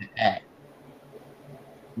kids to act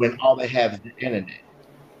when all they have is the internet?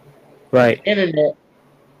 Right. The internet,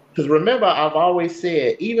 because remember, I've always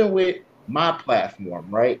said, even with my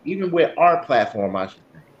platform, right? Even with our platform, I should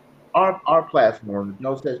say, our platform,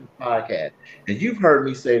 No Such Podcast, and you've heard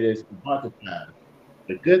me say this a bunch of times.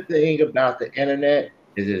 The good thing about the internet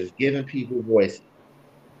is it's giving people voices.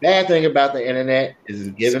 Bad thing about the internet is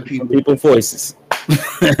it's giving people voices.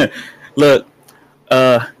 Look,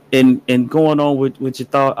 in going on with your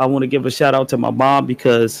thought, I want to give a shout out to my mom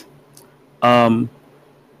because when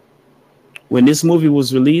this movie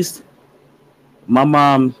was released, my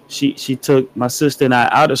mom she took my sister and I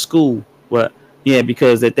out of school. Well, yeah,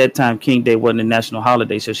 because at that time King Day wasn't a national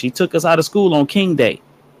holiday, so she took us out of school on King Day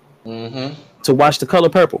to watch The Color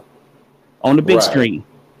Purple on the big screen.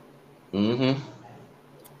 And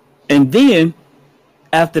then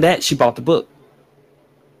after that, she bought the book.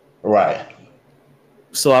 Right.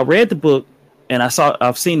 So I read the book, and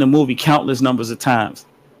I've seen the movie countless numbers of times.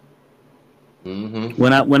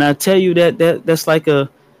 When I tell you that's like a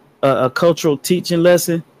cultural teaching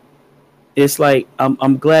lesson, it's like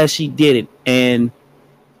I'm glad she did it, and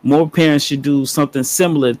more parents should do something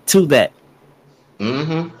similar to that.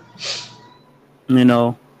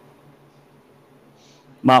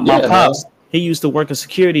 My pops, he used to work a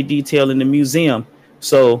security detail in the museum.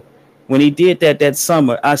 So when he did that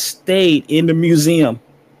summer, I stayed in the museum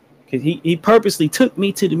because he purposely took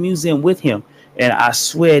me to the museum with him. And I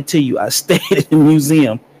swear to you, I stayed in the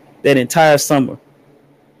museum that entire summer.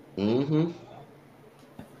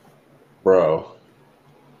 Bro,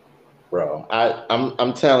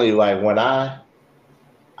 I'm telling you, like when I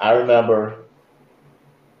remember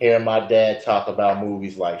hearing my dad talk about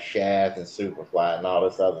movies like Shaft and Superfly and all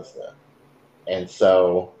this other stuff. And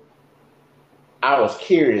so I was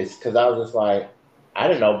curious because I was just like, I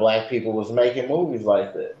didn't know black people was making movies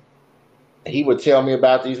like this. He would tell me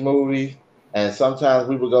about these movies, and sometimes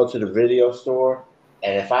we would go to the video store,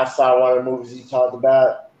 and if I saw one of the movies he talked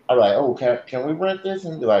about, I'd be like, oh, can we rent this?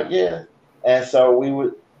 And he'd be like, yeah. And so we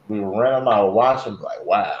would rent them, I would watch them, like,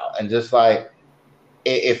 wow. And just like,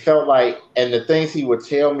 it felt like, and the things he would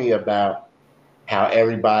tell me about how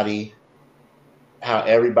everybody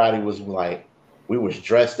was like, we was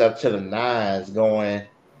dressed up to the nines going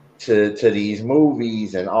to these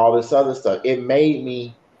movies and all this other stuff. It made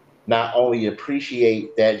me not only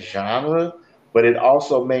appreciate that genre, but it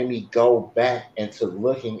also made me go back into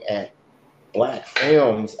looking at Black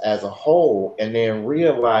films as a whole, and then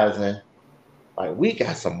realizing like we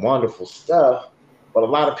got some wonderful stuff, but a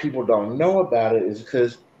lot of people don't know about it is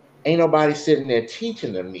because ain't nobody sitting there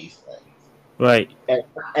teaching them these things. Right.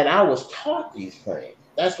 And I was taught these things.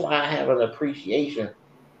 That's why I have an appreciation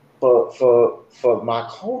for my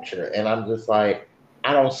culture. And I'm just like,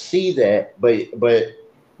 I don't see that. But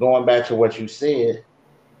going back to what you said,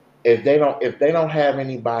 if they don't have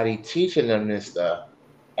anybody teaching them this stuff,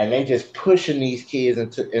 and they just pushing these kids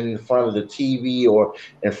in front of the TV or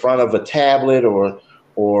in front of a tablet or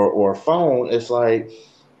a phone, it's like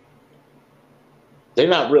they're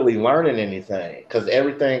not really learning anything because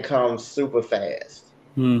everything comes super fast.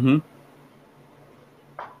 Mm-hmm.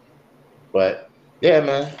 But yeah,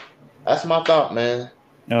 man, that's my thought, man.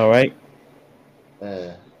 All right.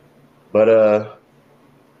 But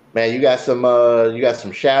man, you got some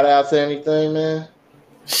shout outs or anything, man?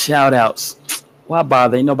 Shout outs. Why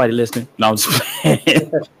bother? Ain't nobody listening. No, I'm just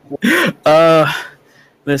playing.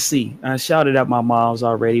 Let's see. I shouted out my moms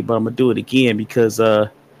already, but I'm gonna do it again because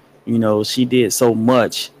she did so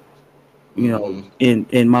much,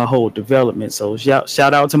 in my whole development. So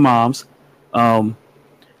shout out to moms.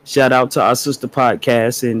 Shout out to our sister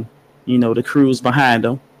podcast and the crews behind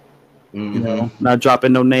them. Mm-hmm. Not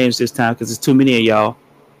dropping no names this time because it's too many of y'all.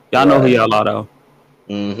 Y'all know who y'all are though.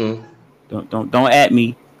 Mm-hmm. Don't at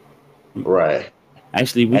me. Right.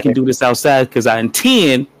 Actually, we can do this outside because I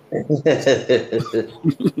intend.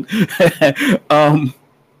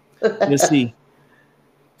 Let's see.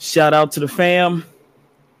 Shout out to the fam.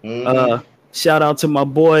 Mm-hmm. Shout out to my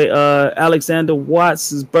boy Alexander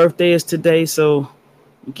Watts. His birthday is today, so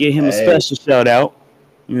give him a special shout out.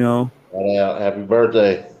 Happy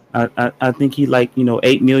birthday. I think he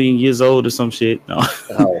 8 million years old or some shit. No,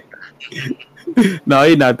 no,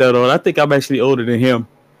 he's not that old. I think I'm actually older than him.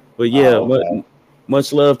 But yeah,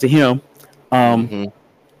 much love to him.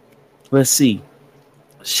 Let's see.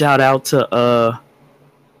 Shout out to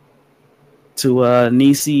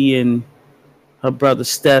Nisi and her brother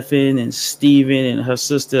Stefan and Steven and her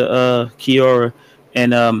sister Kiora.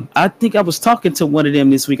 And I think I was talking to one of them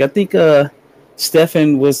this week. I think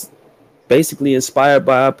Stefan was basically inspired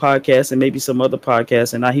by our podcast and maybe some other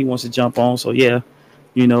podcasts, and now he wants to jump on. So yeah,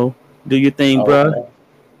 do your thing, bro.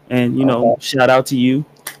 And shout out to you.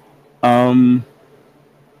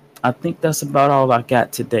 I think that's about all I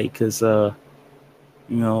got today because it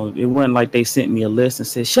wasn't like they sent me a list and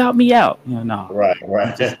said shout me out. No. Right.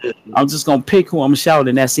 I'm just gonna pick who I'm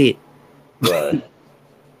shouting. That's it. Right.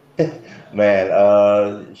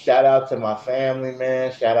 Man, shout out to my family,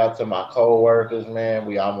 man. Shout out to my co-workers, man.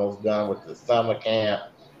 We almost done with the summer camp.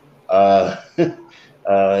 Shout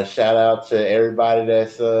out to everybody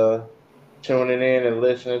that's tuning in and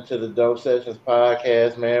listening to the Dope Sessions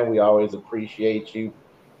podcast, man. We always appreciate you.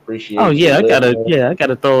 I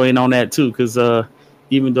gotta throw in on that too, because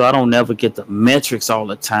even though I don't never get the metrics all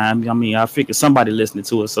the time, I mean, I figure somebody listening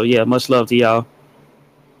to us. So yeah, much love to y'all.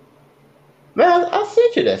 Man, I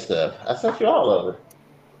sent you that stuff. I sent you all of it.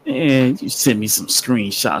 And you sent me some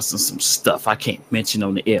screenshots and some stuff I can't mention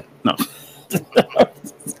on the air. No.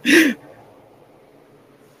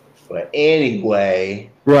 But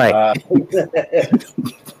anyway, right.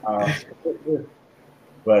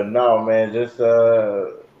 But no, man, just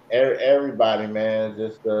everybody, man,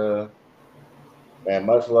 just man,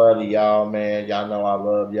 much love to y'all, man. Y'all know I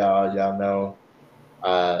love y'all. Y'all know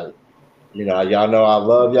y'all know I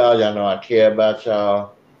love y'all. Y'all know I care about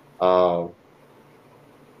y'all.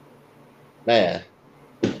 Man,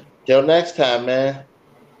 till next time, man.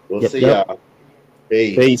 We'll see y'all.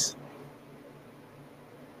 Peace.